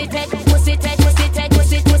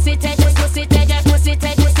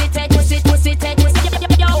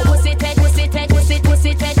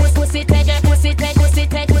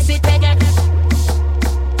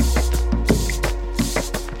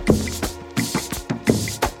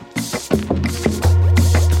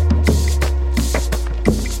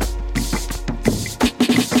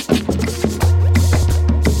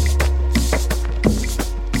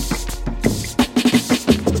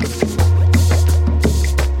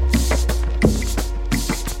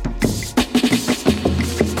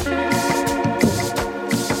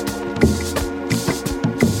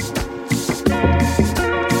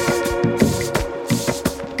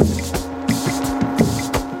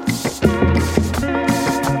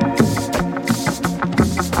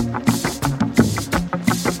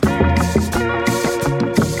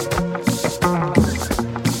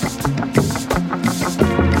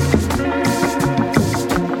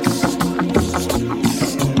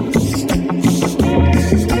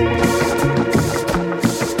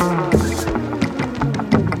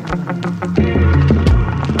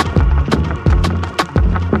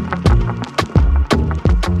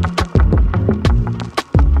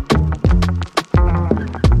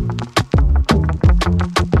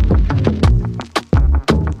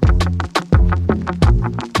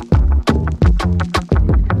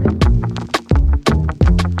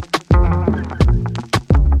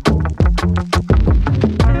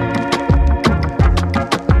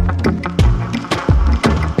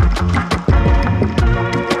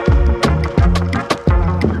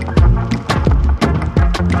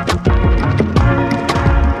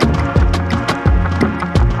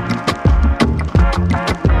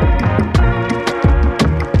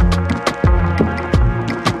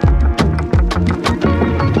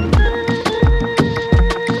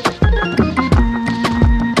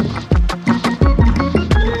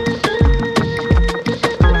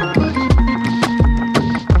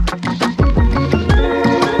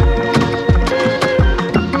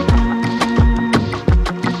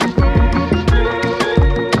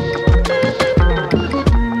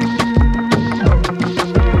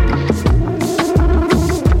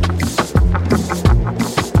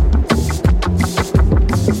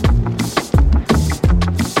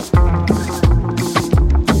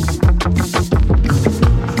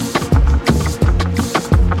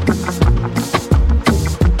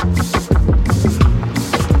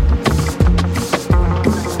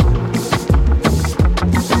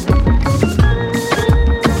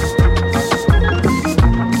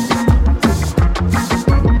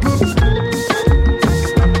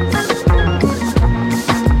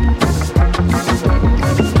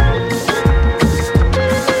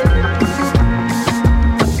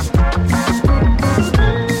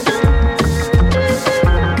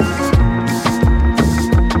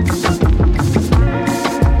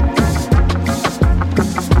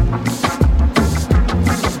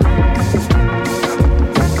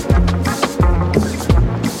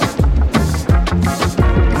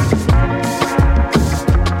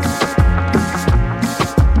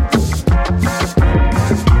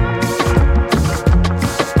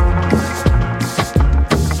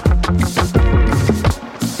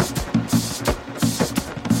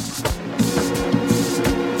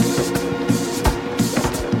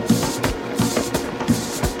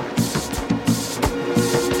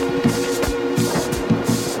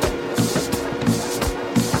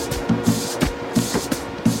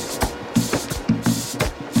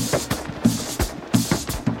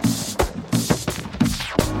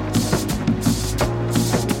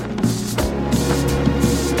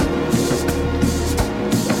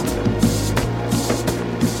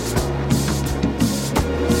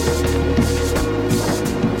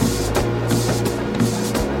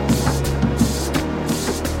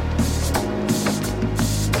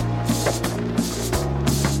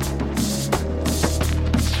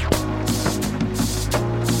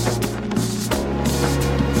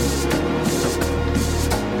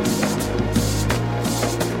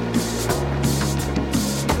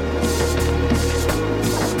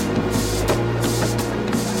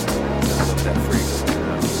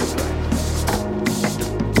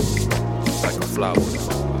flower.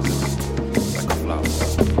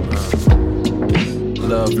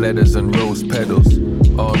 Love letters and rose petals,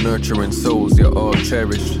 all nurturing souls, you're all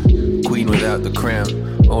cherished. Queen without the crown,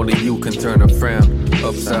 only you can turn a frown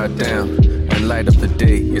upside down and light up the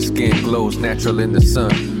day. Your skin glows natural in the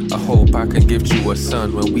sun. I hope I can give you a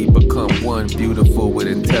son when we become one, beautiful with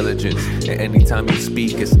intelligence. And anytime you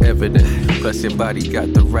speak, it's evident. Plus your body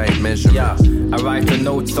got the right measurement. Yeah, I write the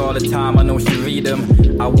notes all the time, I know she read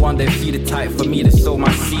them. I wonder if she the type for me to sow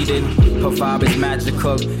my seed in. Her vibe is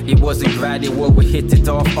magical, it wasn't gradual. We hit it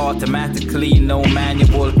off automatically, no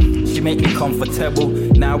manual. She make me comfortable,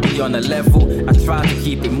 now we on a level. I try to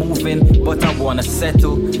keep it moving, but I wanna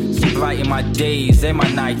settle. She brighten my days and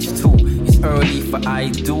my nights too. It's early for I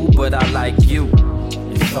do, but I like you.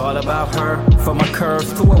 It's all about her, from her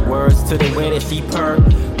curves to her words, to the way that she purr.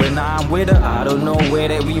 When I'm with her, I don't know where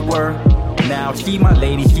that we were. Now she my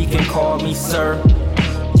lady, she can call me sir.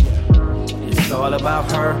 It's all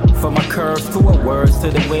about her, from her curves to her words, to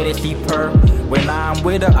the way that she purr. When I'm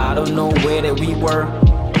with her, I don't know where that we were.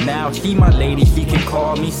 Now she my lady, she can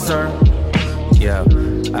call me sir. Yeah,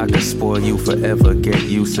 I could spoil you forever, get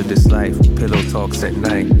used to this life. Pillow talks at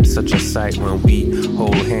night, such a sight when we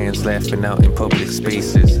hold hands laughing out in public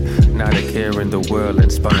spaces. Not a care in the world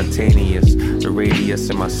and spontaneous. The radius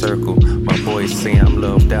in my circle, my boys say I'm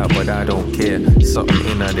loved out, but I don't care. Something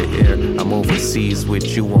in the air, I'm overseas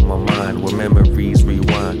with you on my mind. Where memories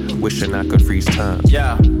rewind, wishing I could freeze time.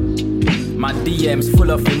 Yeah, my DM's full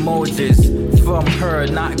of emojis. From her,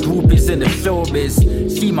 not groupies in the showbiz.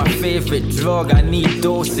 She my favorite drug, I need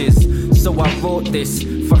doses. So I wrote this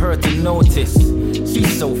for her to notice.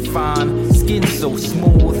 She's so fine, skin so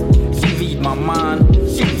smooth. She read my mind,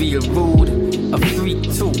 she real rude. A freak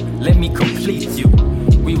too, let me complete you.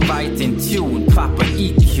 We write in tune, proper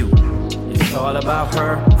EQ. It's all about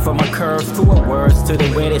her, from her curves to her words, to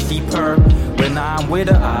the way that she purr. When I'm with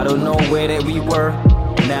her, I don't know where that we were.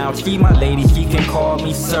 Now she my lady, she can call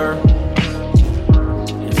me sir.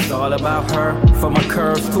 It's all about her, from her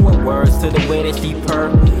curves to her words, to the way that she purr.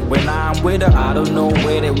 When I'm with her, I don't know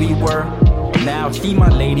where that we were. Now she my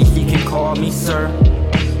lady, she can call me sir.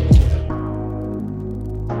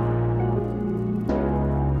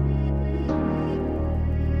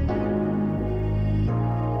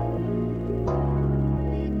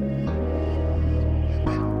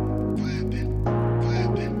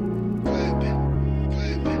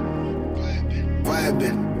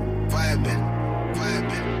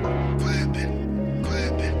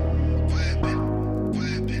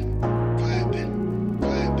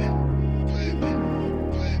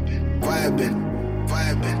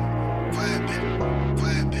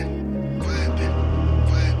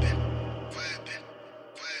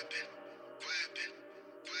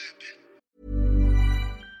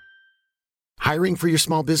 Hiring for your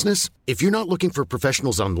small business? If you're not looking for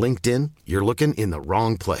professionals on LinkedIn, you're looking in the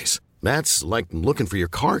wrong place. That's like looking for your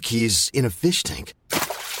car keys in a fish tank.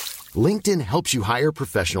 LinkedIn helps you hire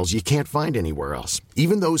professionals you can't find anywhere else,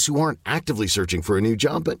 even those who aren't actively searching for a new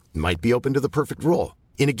job but might be open to the perfect role.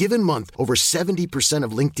 In a given month, over 70%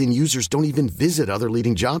 of LinkedIn users don't even visit other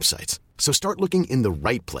leading job sites. So start looking in the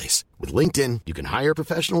right place. With LinkedIn, you can hire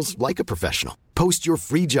professionals like a professional. Post your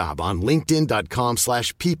free job on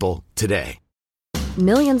linkedin.com/people today.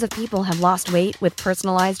 Millions of people have lost weight with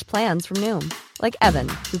personalized plans from Noom. Like Evan,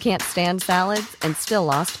 who can't stand salads and still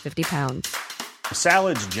lost 50 pounds.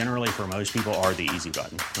 Salads generally for most people are the easy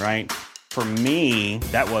button, right? For me,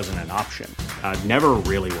 that wasn't an option. I never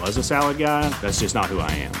really was a salad guy. That's just not who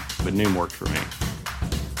I am. But Noom worked for me.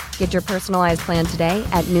 Get your personalized plan today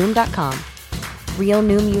at Noom.com. Real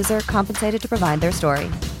Noom user compensated to provide their story.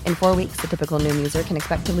 In 4 weeks, the typical Noom user can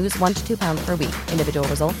expect to lose 1 to 2 pounds per week. Individual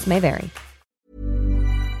results may vary.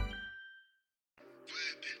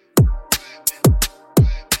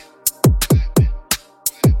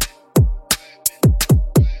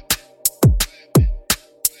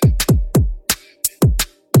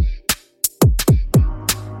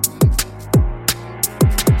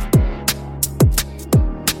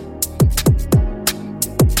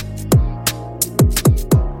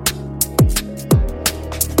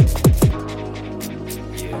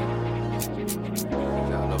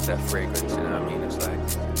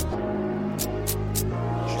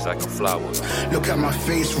 Look at my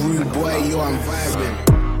face, rude boy, yo, I'm vibing.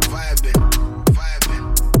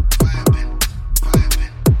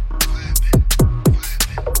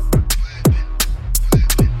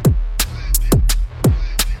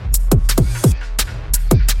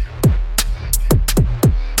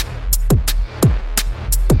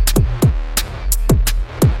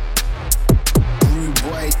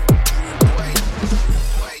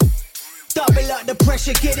 Double up the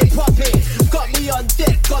pressure, get it popping. Got me on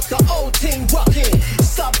deck, got the old thing rocking.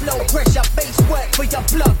 Sub low pressure, bass work for your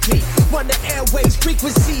blood beat. Run the airways,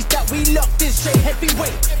 frequencies that we locked in straight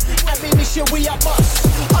heavyweight. Ammunition we are bust.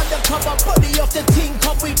 Undercover body of the team,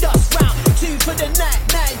 come we dust. Round 2 for the night,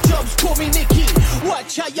 9 jobs, call me Nicky.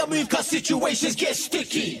 Watch how you move, cause situations get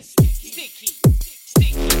sticky.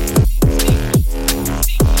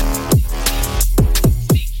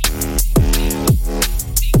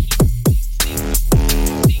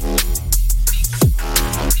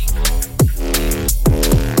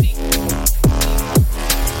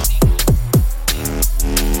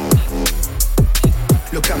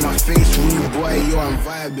 Look at my face, rude boy, yo, I'm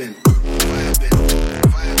vibing.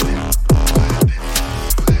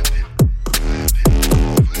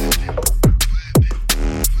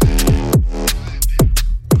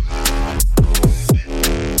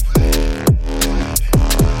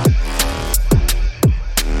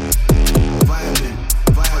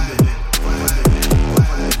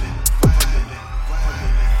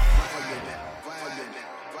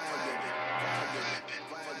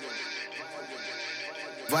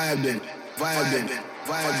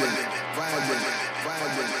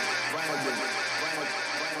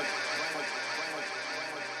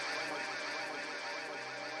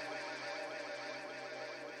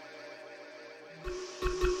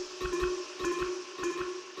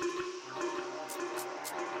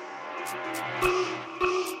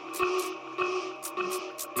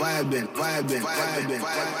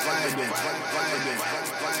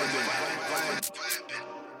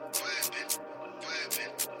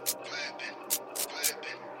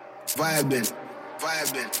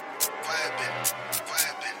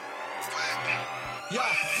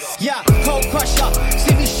 Yeah, cold crusher.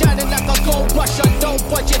 See me shining like a gold rusher. Don't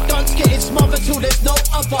budget, don't get it smothered till there's no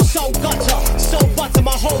other. So gutter, so butter,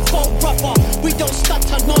 my whole phone rubber. We don't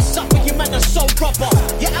stutter, nor suffer, you man are so rubber.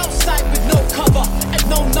 You're outside with no cover and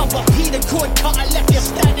no number. He the cord cutter, left you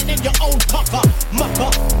standing in your own pucker.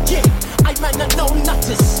 Mucker, yeah, I man are no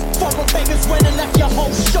nutters. Foreign beggars when I left your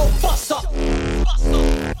whole show bust up.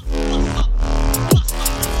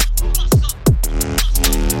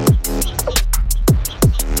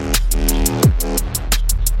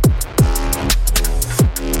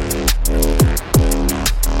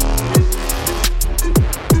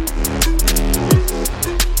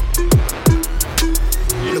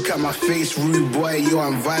 My face, rude boy, yo,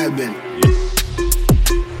 I'm vibing.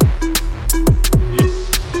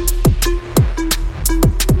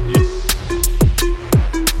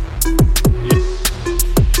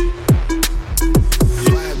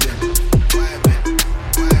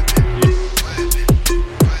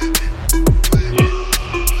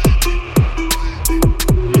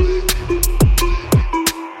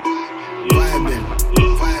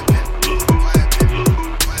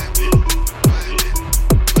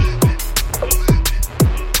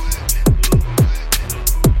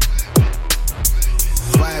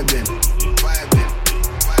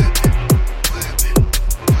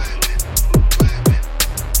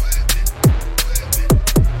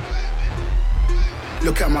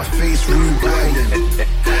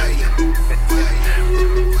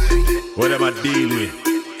 What am I deal with?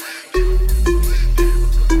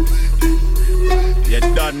 You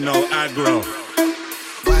done know aggro.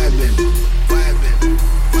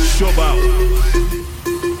 Shove out.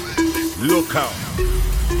 Look out.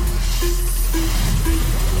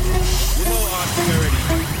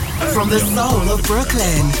 From the soul of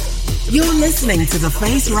Brooklyn, you're listening to The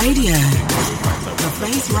Face Radio. The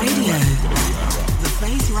Face Radio. The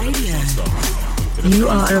Face Radio. You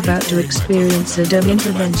are about to experience a dub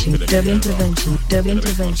intervention, dub intervention, dub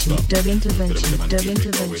intervention, dub intervention, dub intervention, dub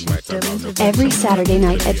intervention. Every Saturday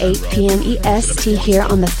night at 8 p.m. EST here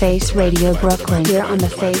on The Face Radio Brooklyn. Here on The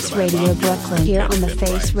Face Radio Brooklyn. Here on The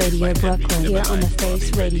Face Radio Brooklyn. Here on The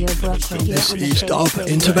Face Radio Brooklyn. This is Dub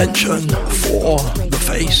Intervention for The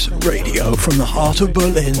Face Radio from the heart of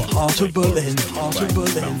Berlin, heart of Berlin, heart of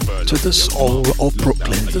Berlin, to the soul of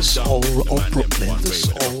Brooklyn, the soul of Brooklyn, the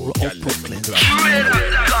soul of Brooklyn. Dub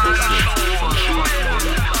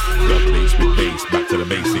bass with bass, back to the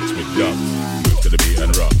basics with dub. Move to the beat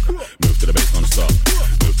and rock, move to the bass non-stop.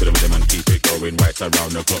 Move to the rhythm and keep it going right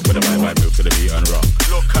around the clock. With a vibe, move to the beat and rock.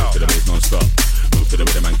 Move to the bass non-stop. Move to the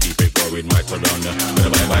rhythm and keep it going right around the clock.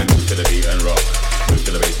 With a vibe, move to the beat and rock. Move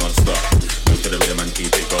to the bass non-stop. Move to the rhythm and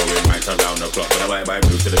keep it going right around the clock. With a vibe,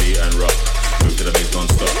 move to the beat and rock. Move to the bass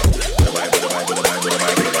non-stop. With a vibe, with a vibe, with a vibe, with a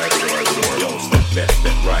vibe, with a vibe, with a vibe. Yo, step left,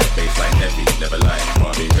 step right, baseline heavy, never lie.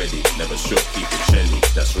 Be ready, never shook, keep it shelly.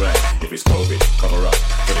 That's right. If it's COVID, cover up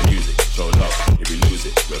for the music, show love. If we lose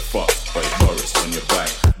it, we're fucked. But it's Boris on your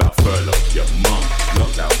bike, about furlough. Your mom,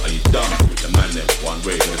 lockdown, are you done? The man them one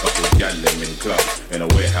way, gonna fuck Gal them in club, in a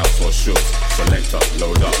warehouse or shook. Select up,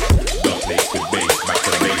 load up, dub bass with bass, back to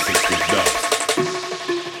the basics with dubs.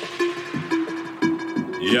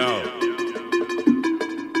 Yo.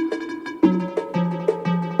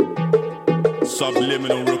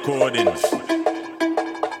 Subliminal recordings.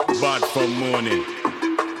 Bad from morning.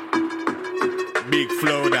 Big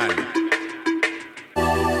flow down.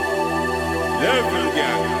 Level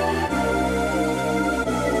gang.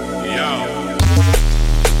 Yo.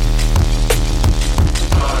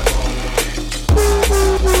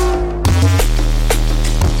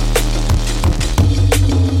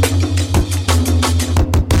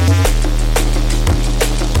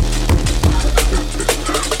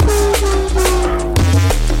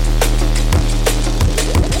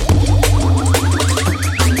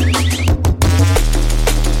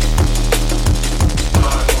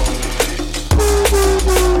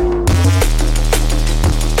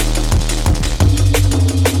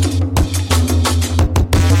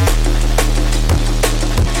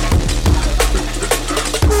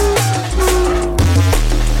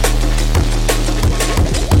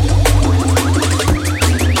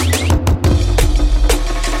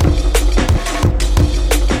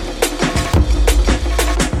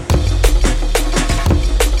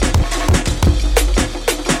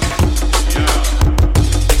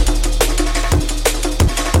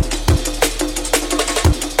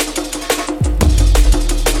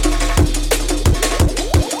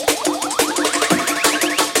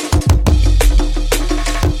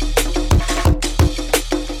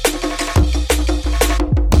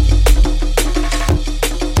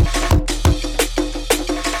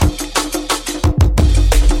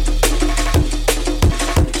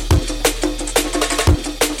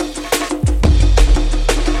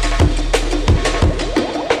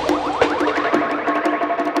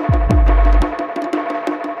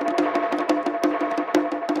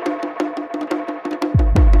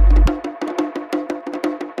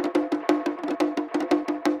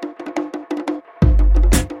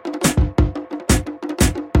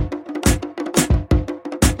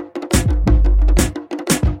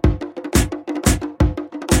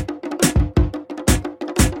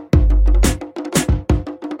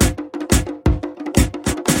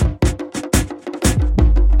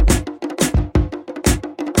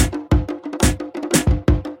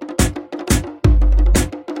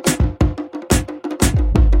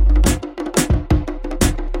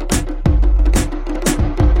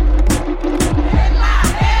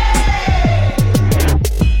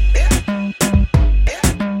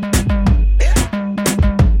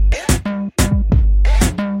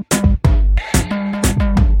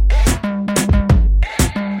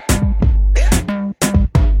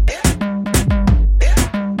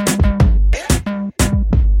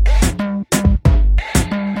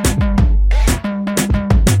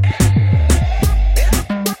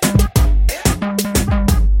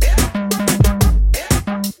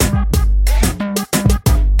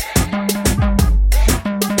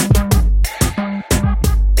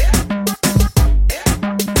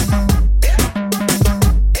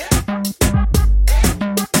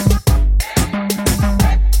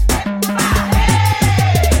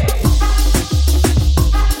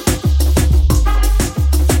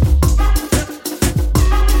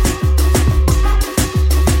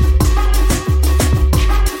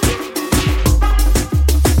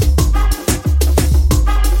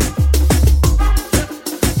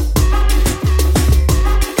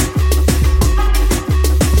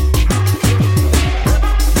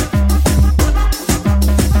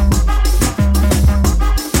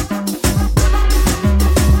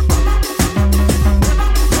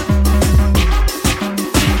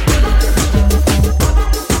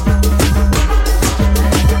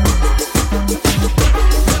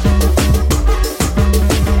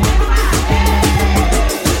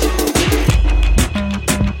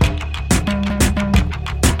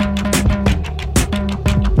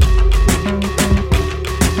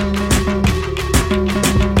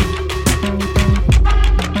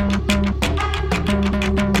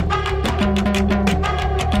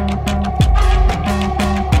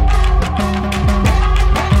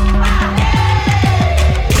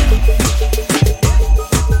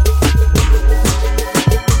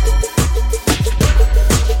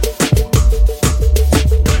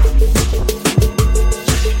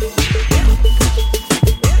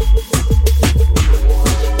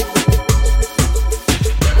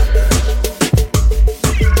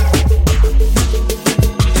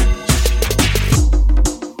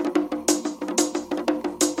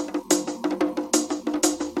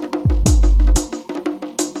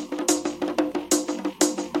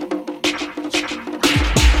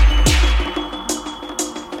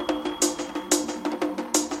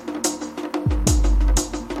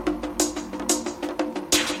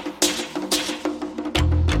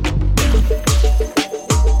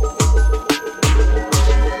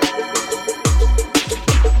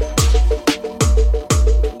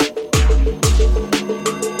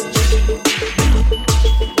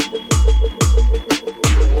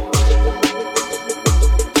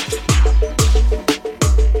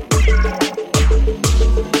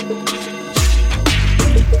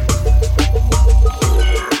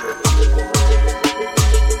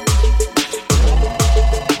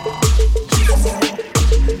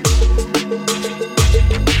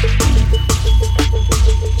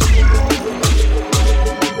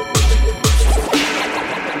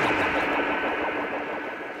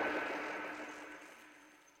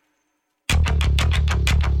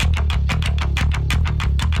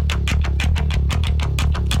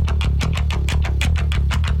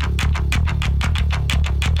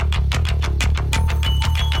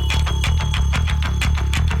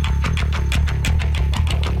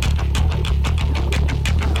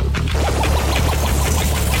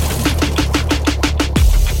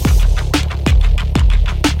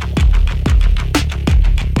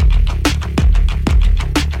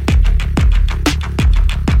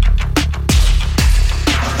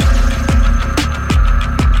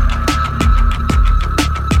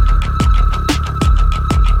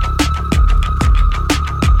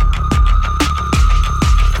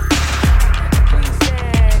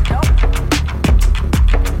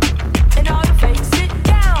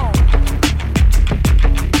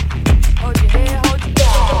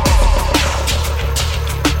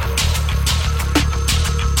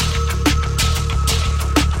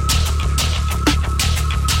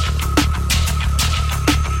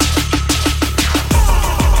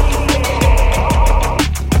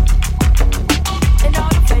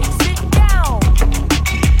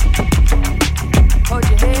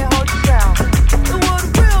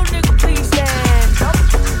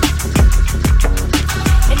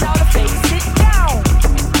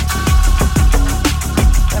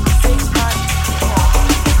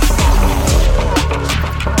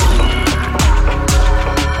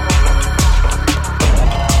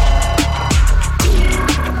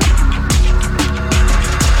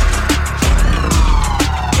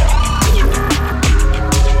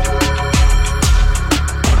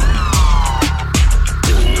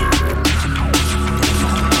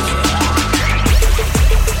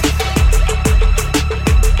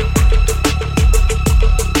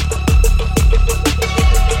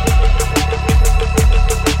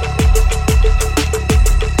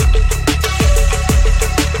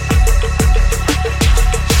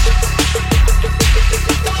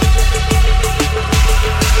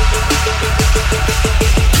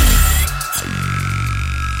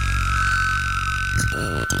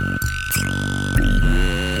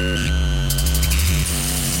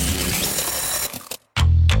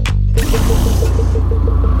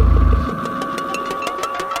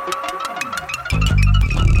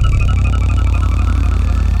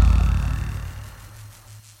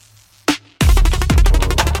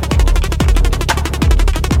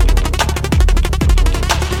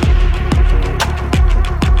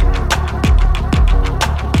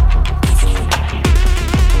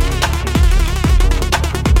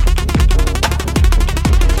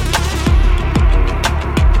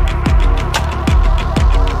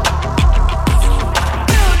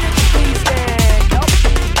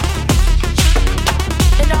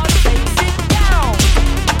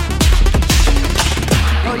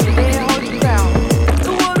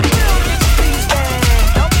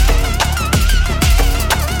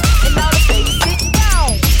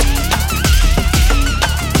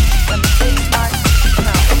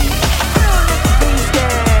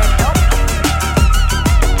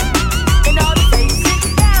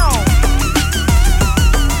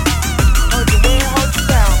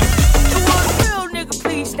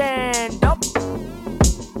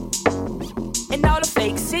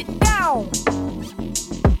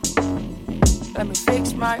 Let me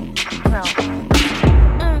fix my crown.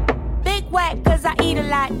 Big whack, cause I eat a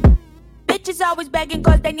lot. Bitches always begging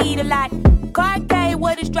cause they need a lot. Card K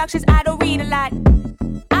with instructions, I don't read a lot.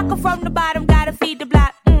 I come from the bottom, gotta feed the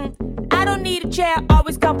block. I don't need a chair,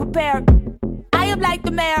 always come prepared. I am like the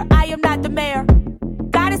mayor, I am not the mayor.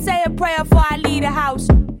 Gotta say a prayer before I leave the house.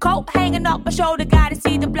 Coat hanging off my shoulder, gotta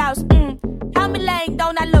see the blouse. Helmet Lane,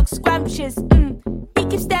 don't I look scrumptious? He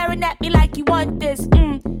keeps staring at me like he want this.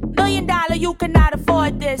 $1 million, you cannot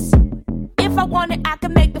afford this. If I want it, I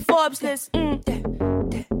can make the Forbes list. And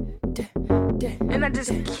I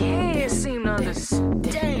just can't seem to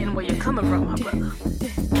understand where you're coming from, my brother.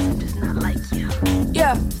 I'm just not like you.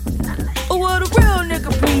 Yeah. Will a real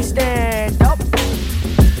nigga please stand up?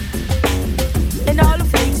 And all the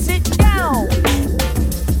fakes sit down.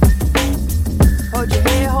 Hold your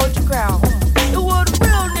head, hold your crown. Will the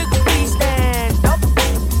real nigga please stand up?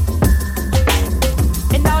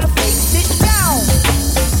 And all the fakes sit down.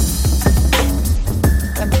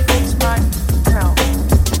 Let me fix my crown.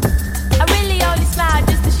 I really only smile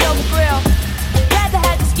just to show the grill. Rather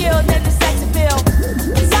have the skill than the sex appeal.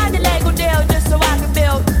 Sign the Lego deal just so I can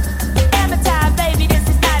build. Hammer time, baby, this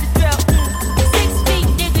is not a drill. 6 feet,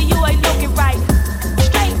 nigga, you ain't looking right.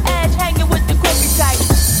 Straight edge hanging with the crooked type.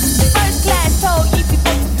 First class told you if you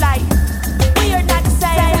book the flight. We are not the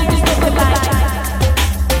same, we just look alike.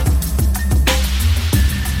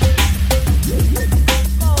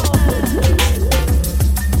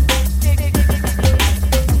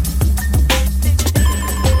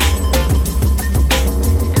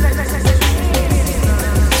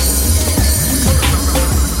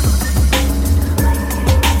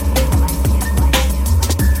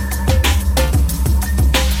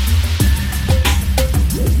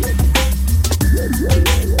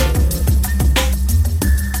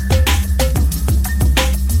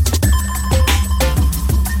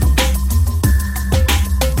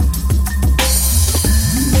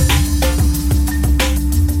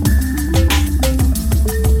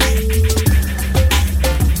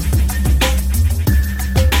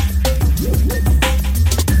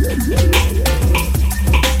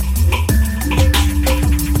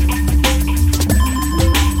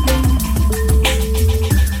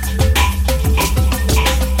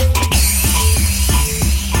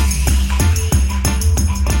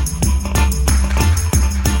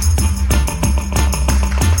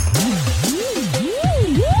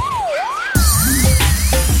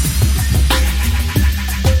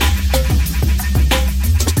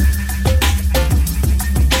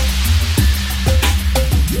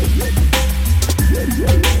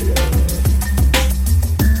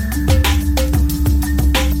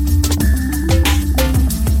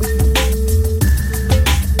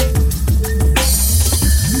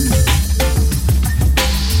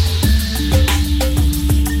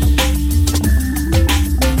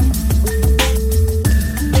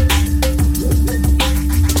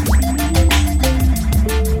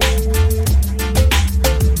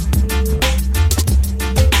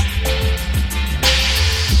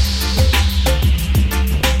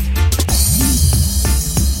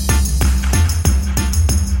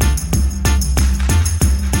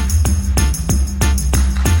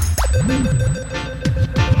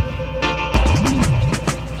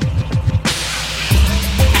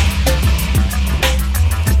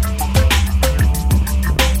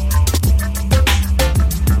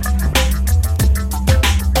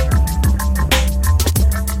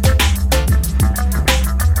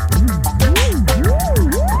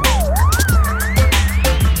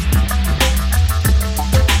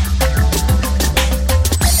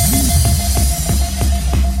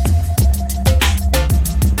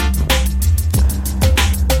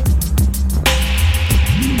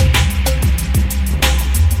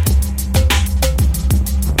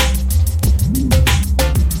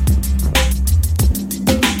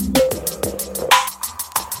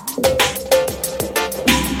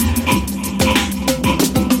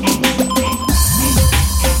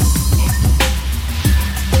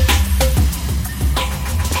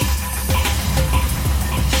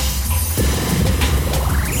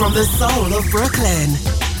 From the soul of Brooklyn,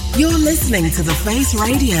 you're listening to The Face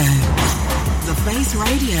Radio. The Face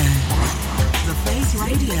Radio. The Face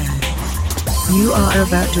Radio. You are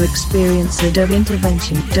about to experience a dub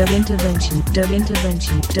intervention, dub intervention, dub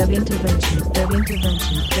intervention, dub intervention, dub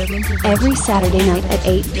intervention, dub intervention. Every Saturday night at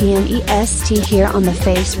 8 p.m. EST here on The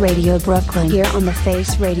Face Radio Brooklyn. Here on The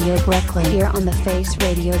Face Radio Brooklyn. Here on The Face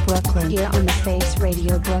Radio Brooklyn. Here on The Face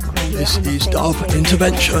Radio Brooklyn. This is Dub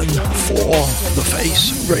Intervention for The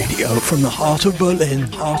Face Radio from the heart of Berlin,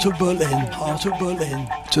 heart of Berlin, heart of Berlin,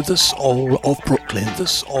 to the soul of Brooklyn, the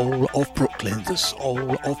soul of Brooklyn, the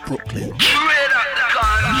soul of Brooklyn.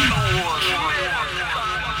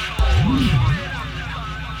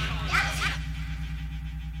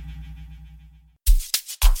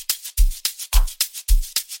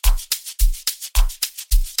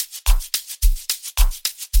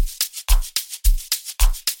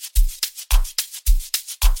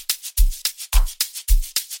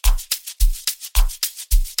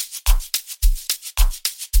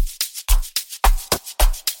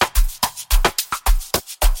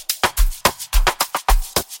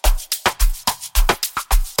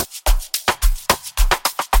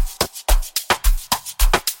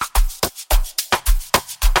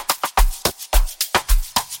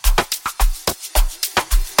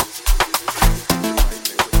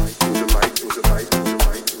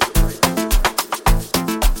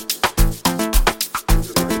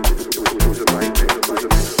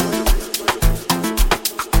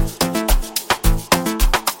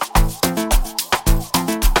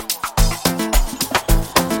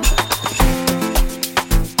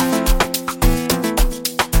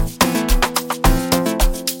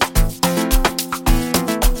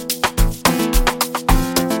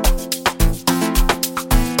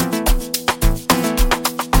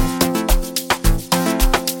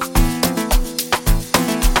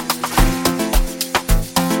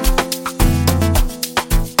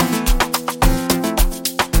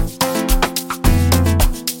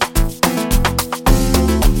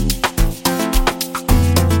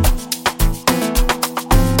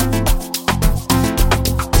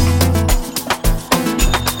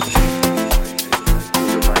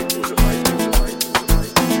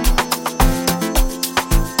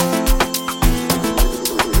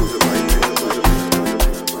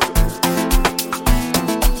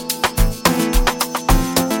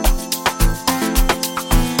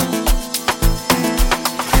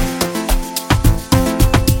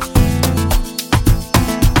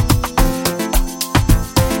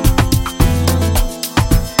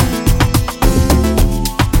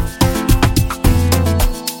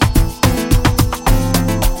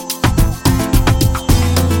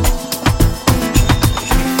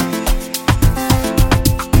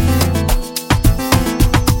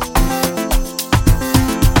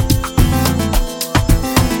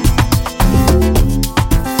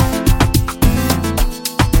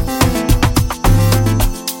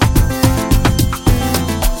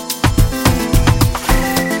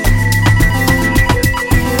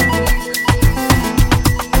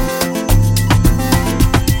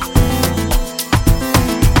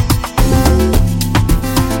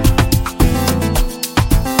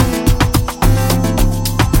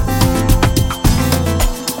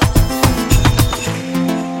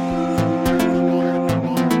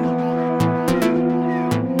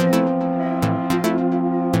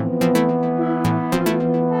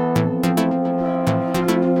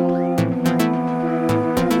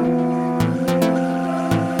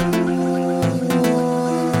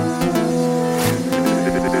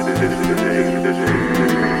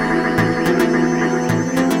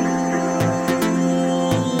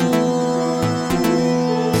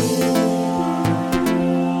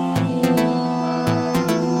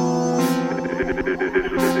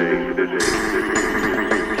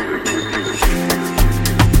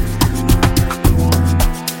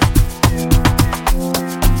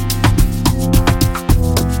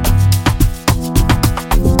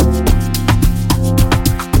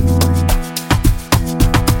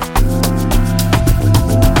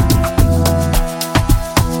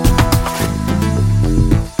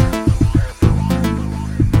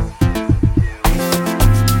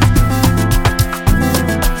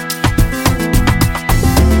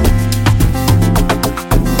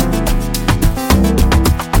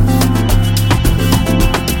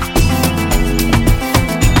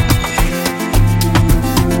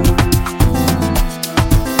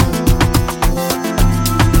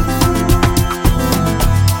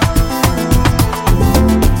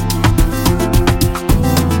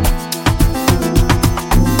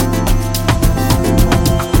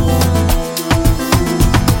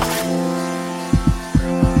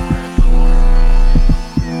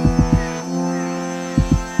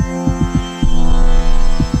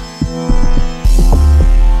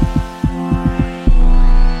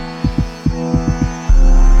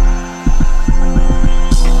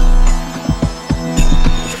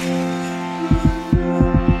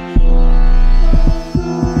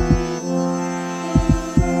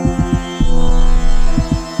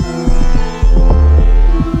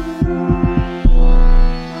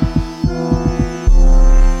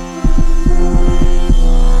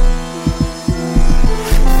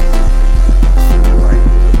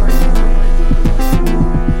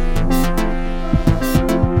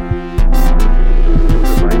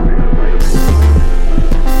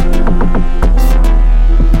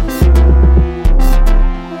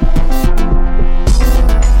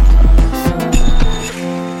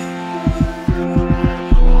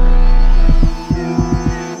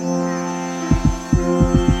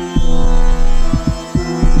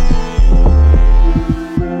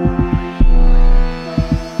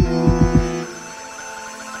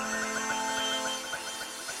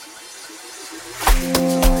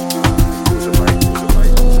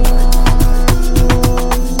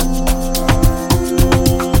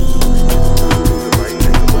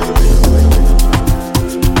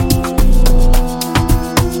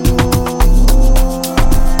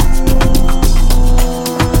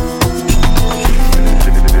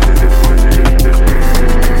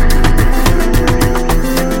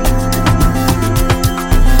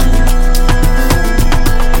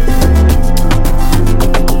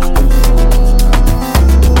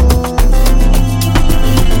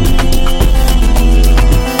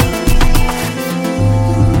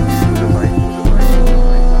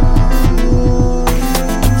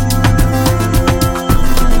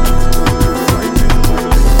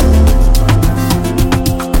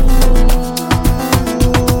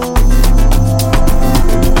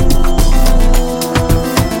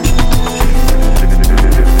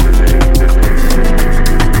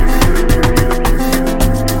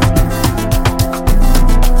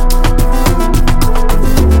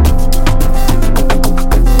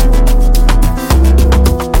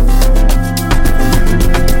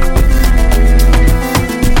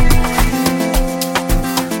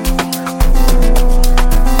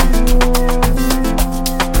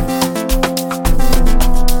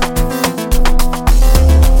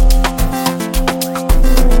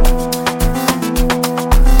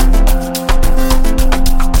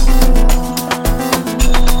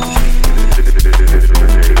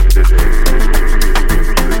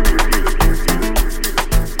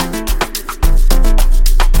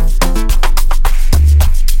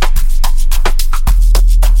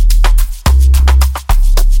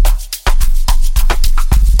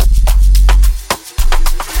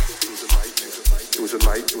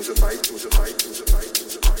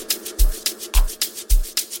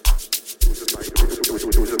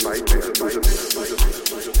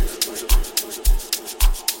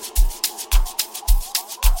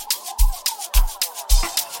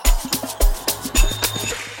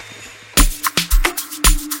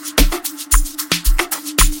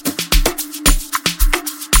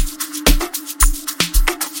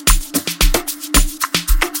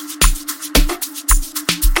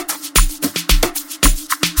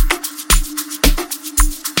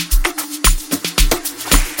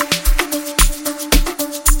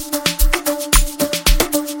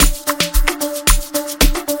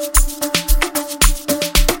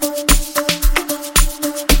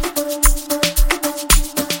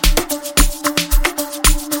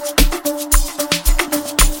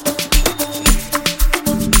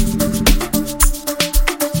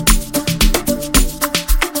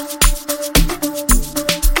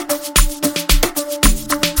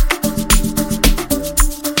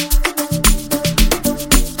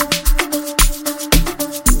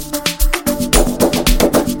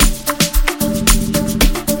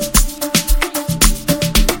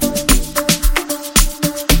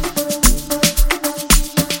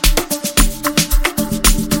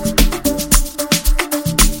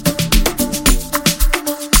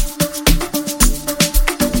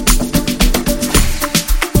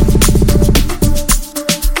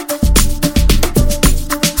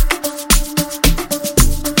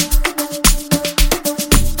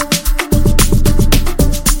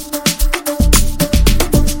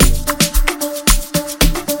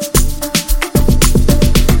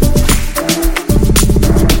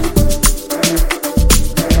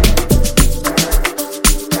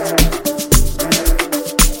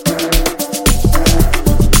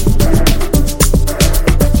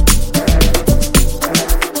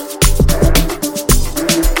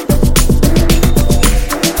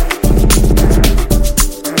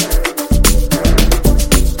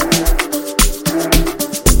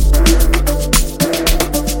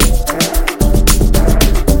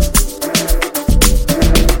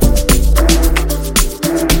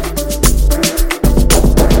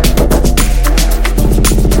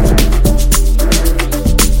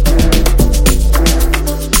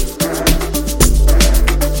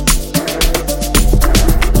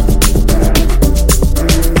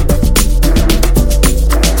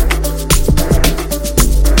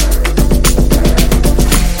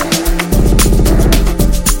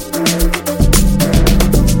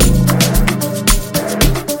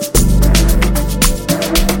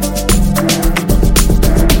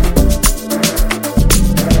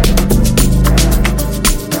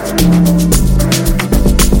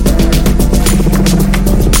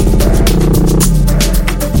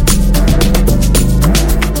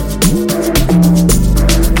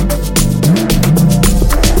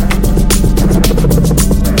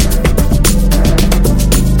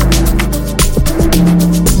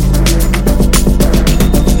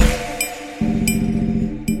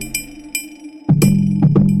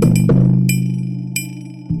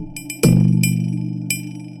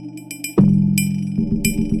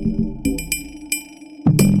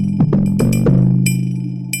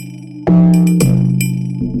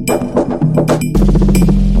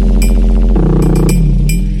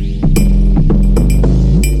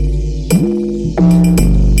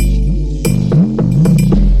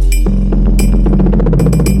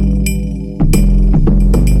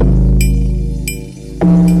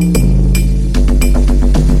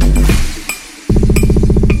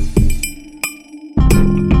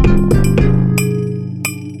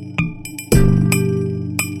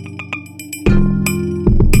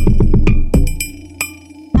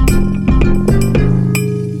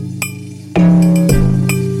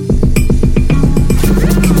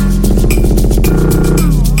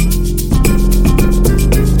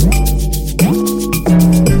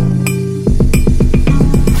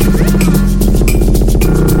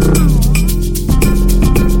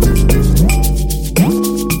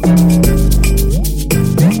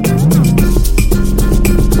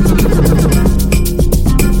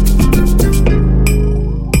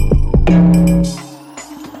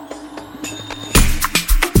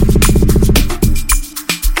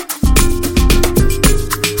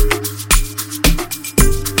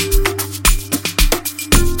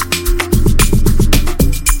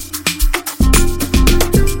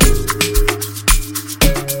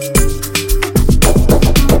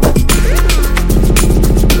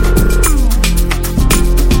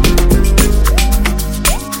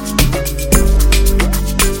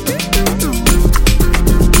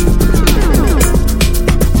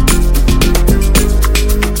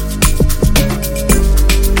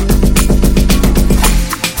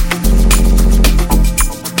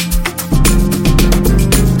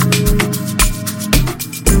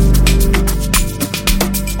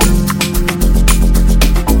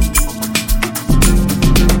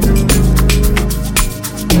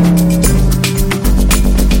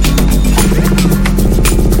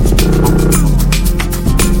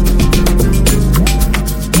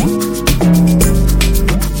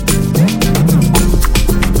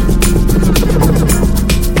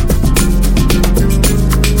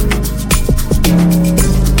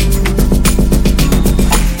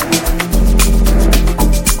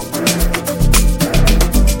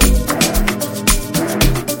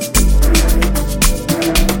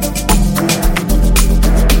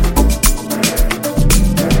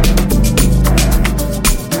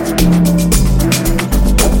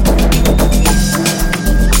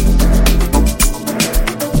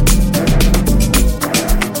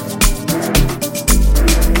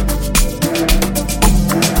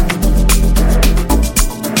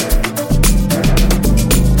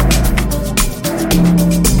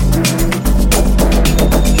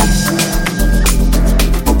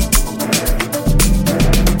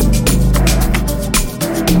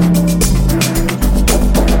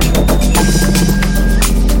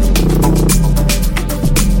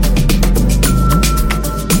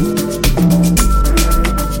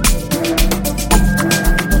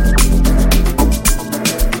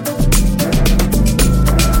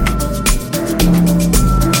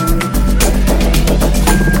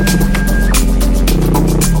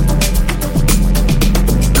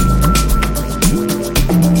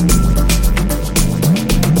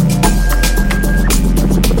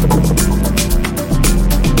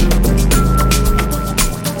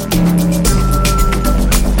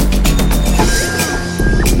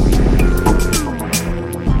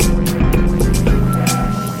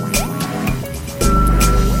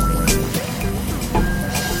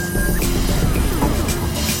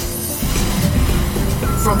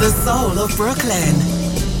 the soul of Brooklyn.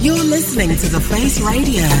 You're listening to The Face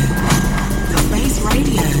Radio. The Face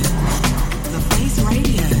Radio. The Face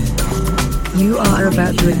Radio. You are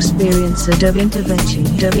about to experience a dub intervention,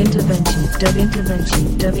 dub intervention, dub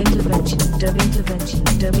intervention, dub intervention, dub intervention,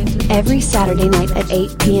 dub intervention. Every Saturday night at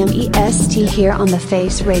 8 p.m. EST here on The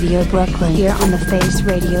Face Radio Brooklyn. Here on The Face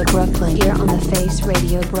Radio Brooklyn. Here on The Face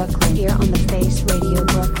Radio Brooklyn. Here on The Face Radio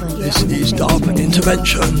Brooklyn. This is Dub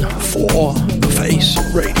Intervention for The Face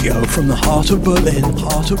Radio from the heart of Berlin,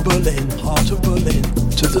 heart of Berlin, heart of Berlin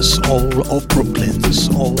to the soul of Brooklyn, the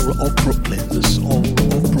soul of Brooklyn, the soul of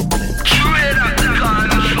Brooklyn.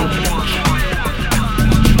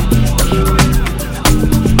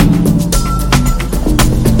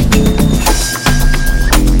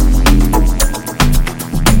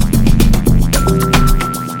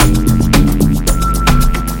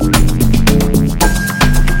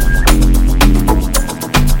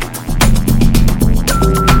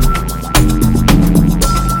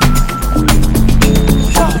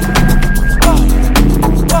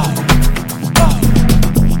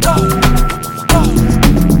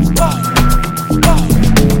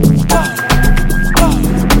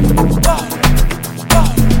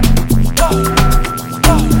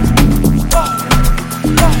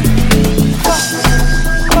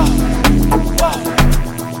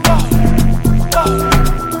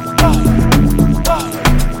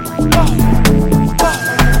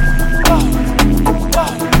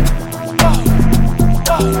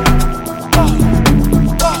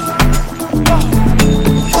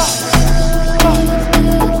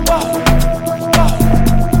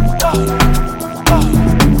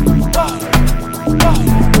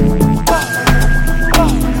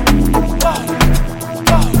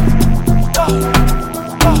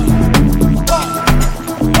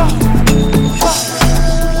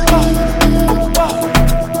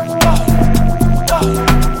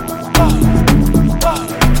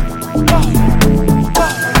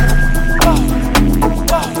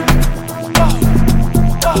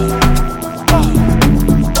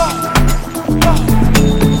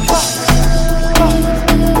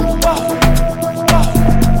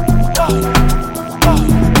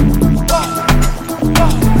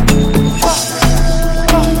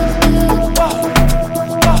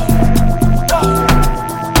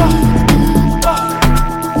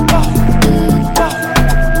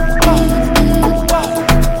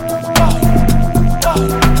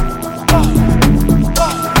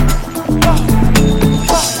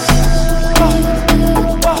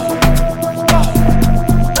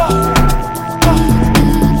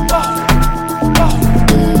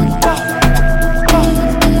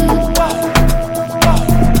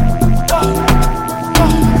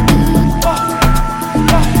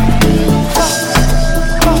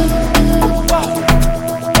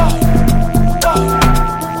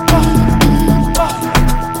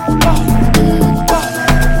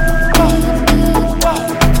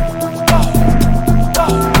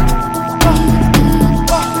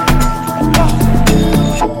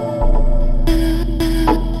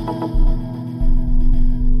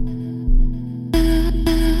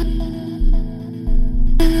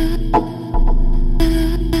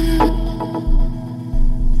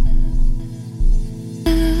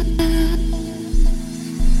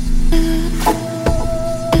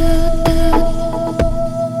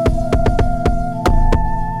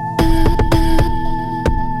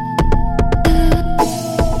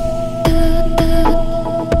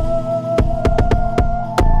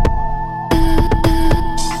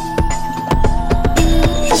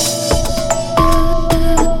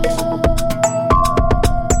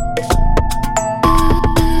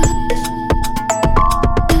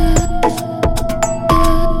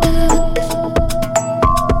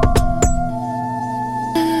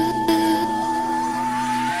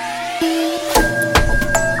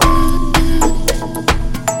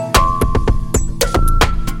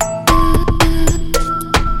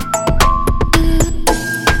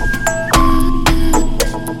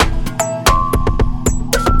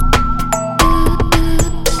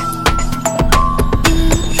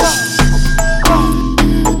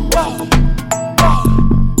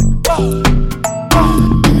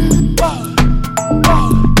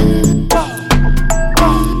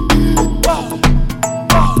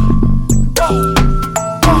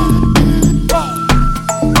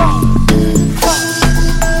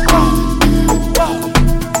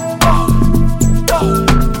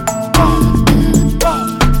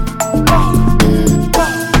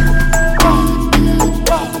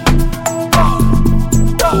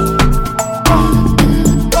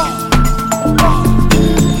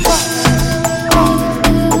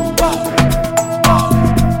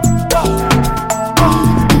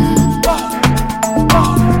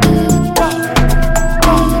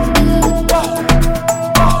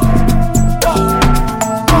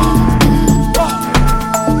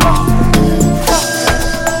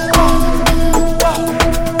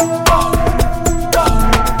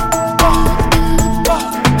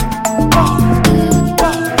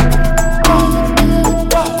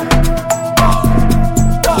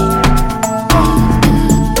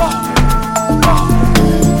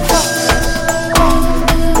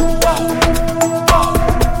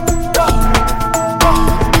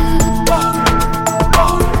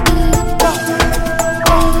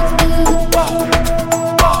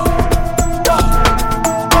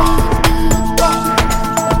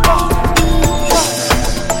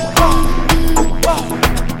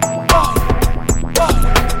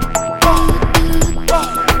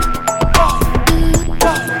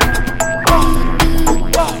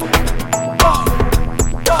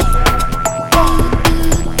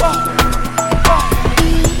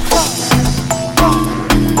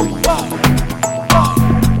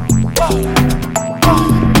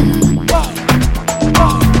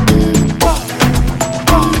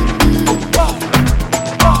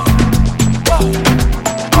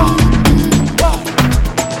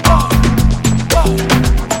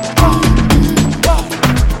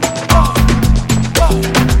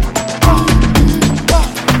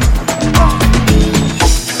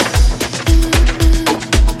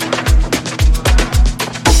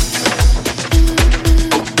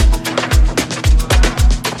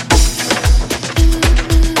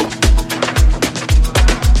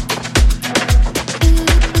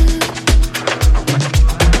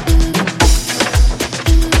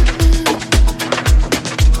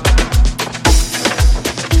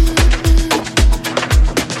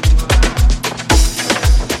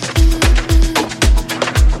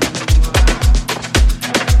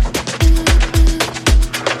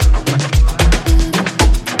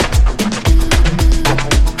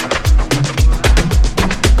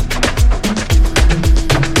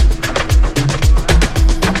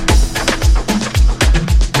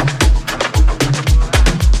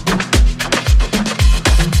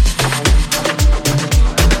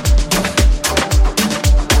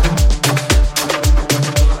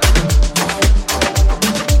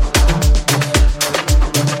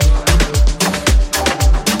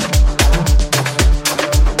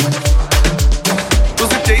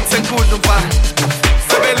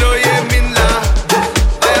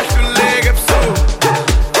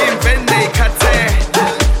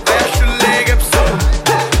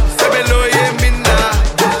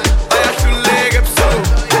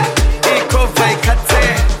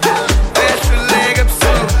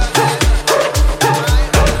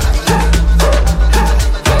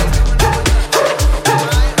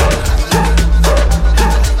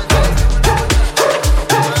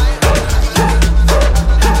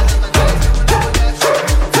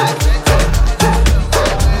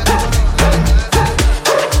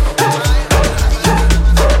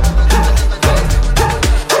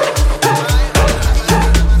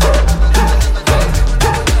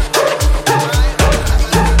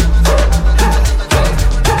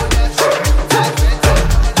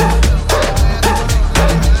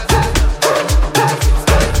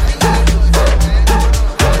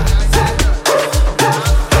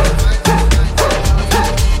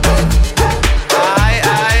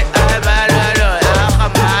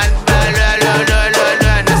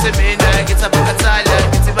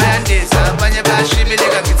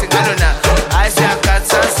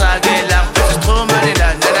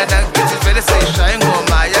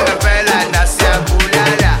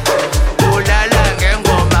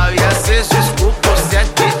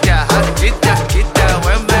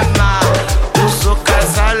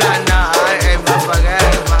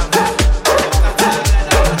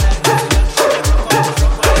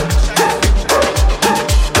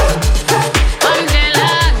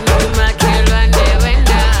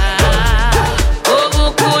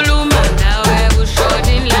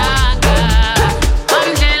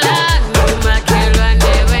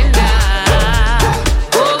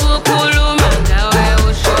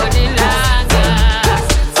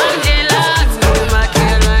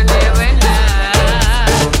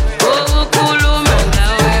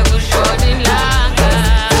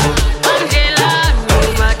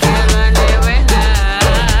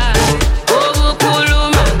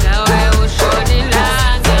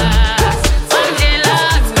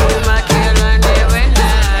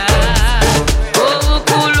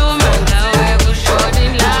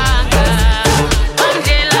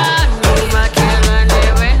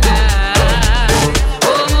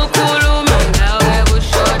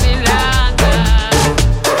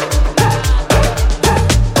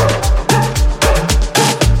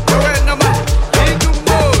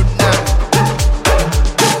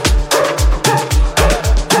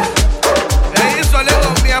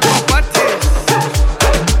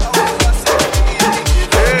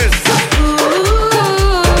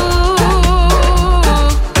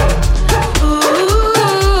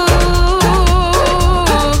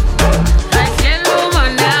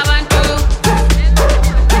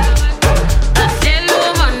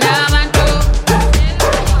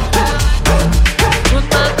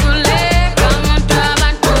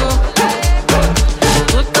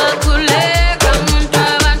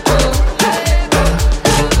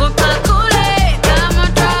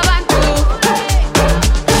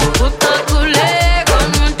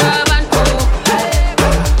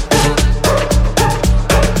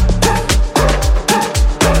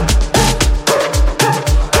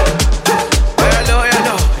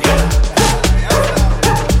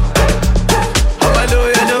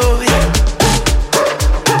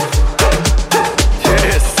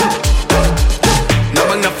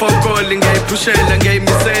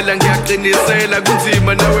 ngempela ngiyaqinisela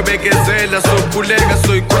kunzima nawe bekezela sokhuleka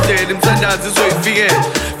soyikhudlela imthandazi soyifikela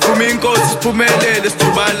phuma inkosi siphumelele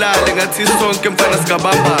sijubalale ngathi sonke mfana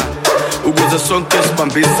sigabambana ukuze sonke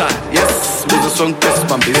sibambisane yes ukuze sonke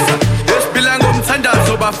sibambisane esiphila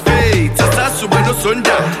ngomthandazo bafethu sasasuba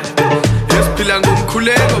nosondana esiphila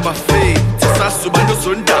ngomkhuleko bafethu sasasuba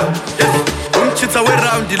nosondana umchitha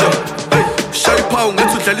weround lo shayiphawu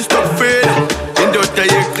ngathi udlala istokfela indoda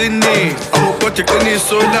yeqiniso awukodwa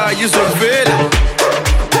iqiniso la izovela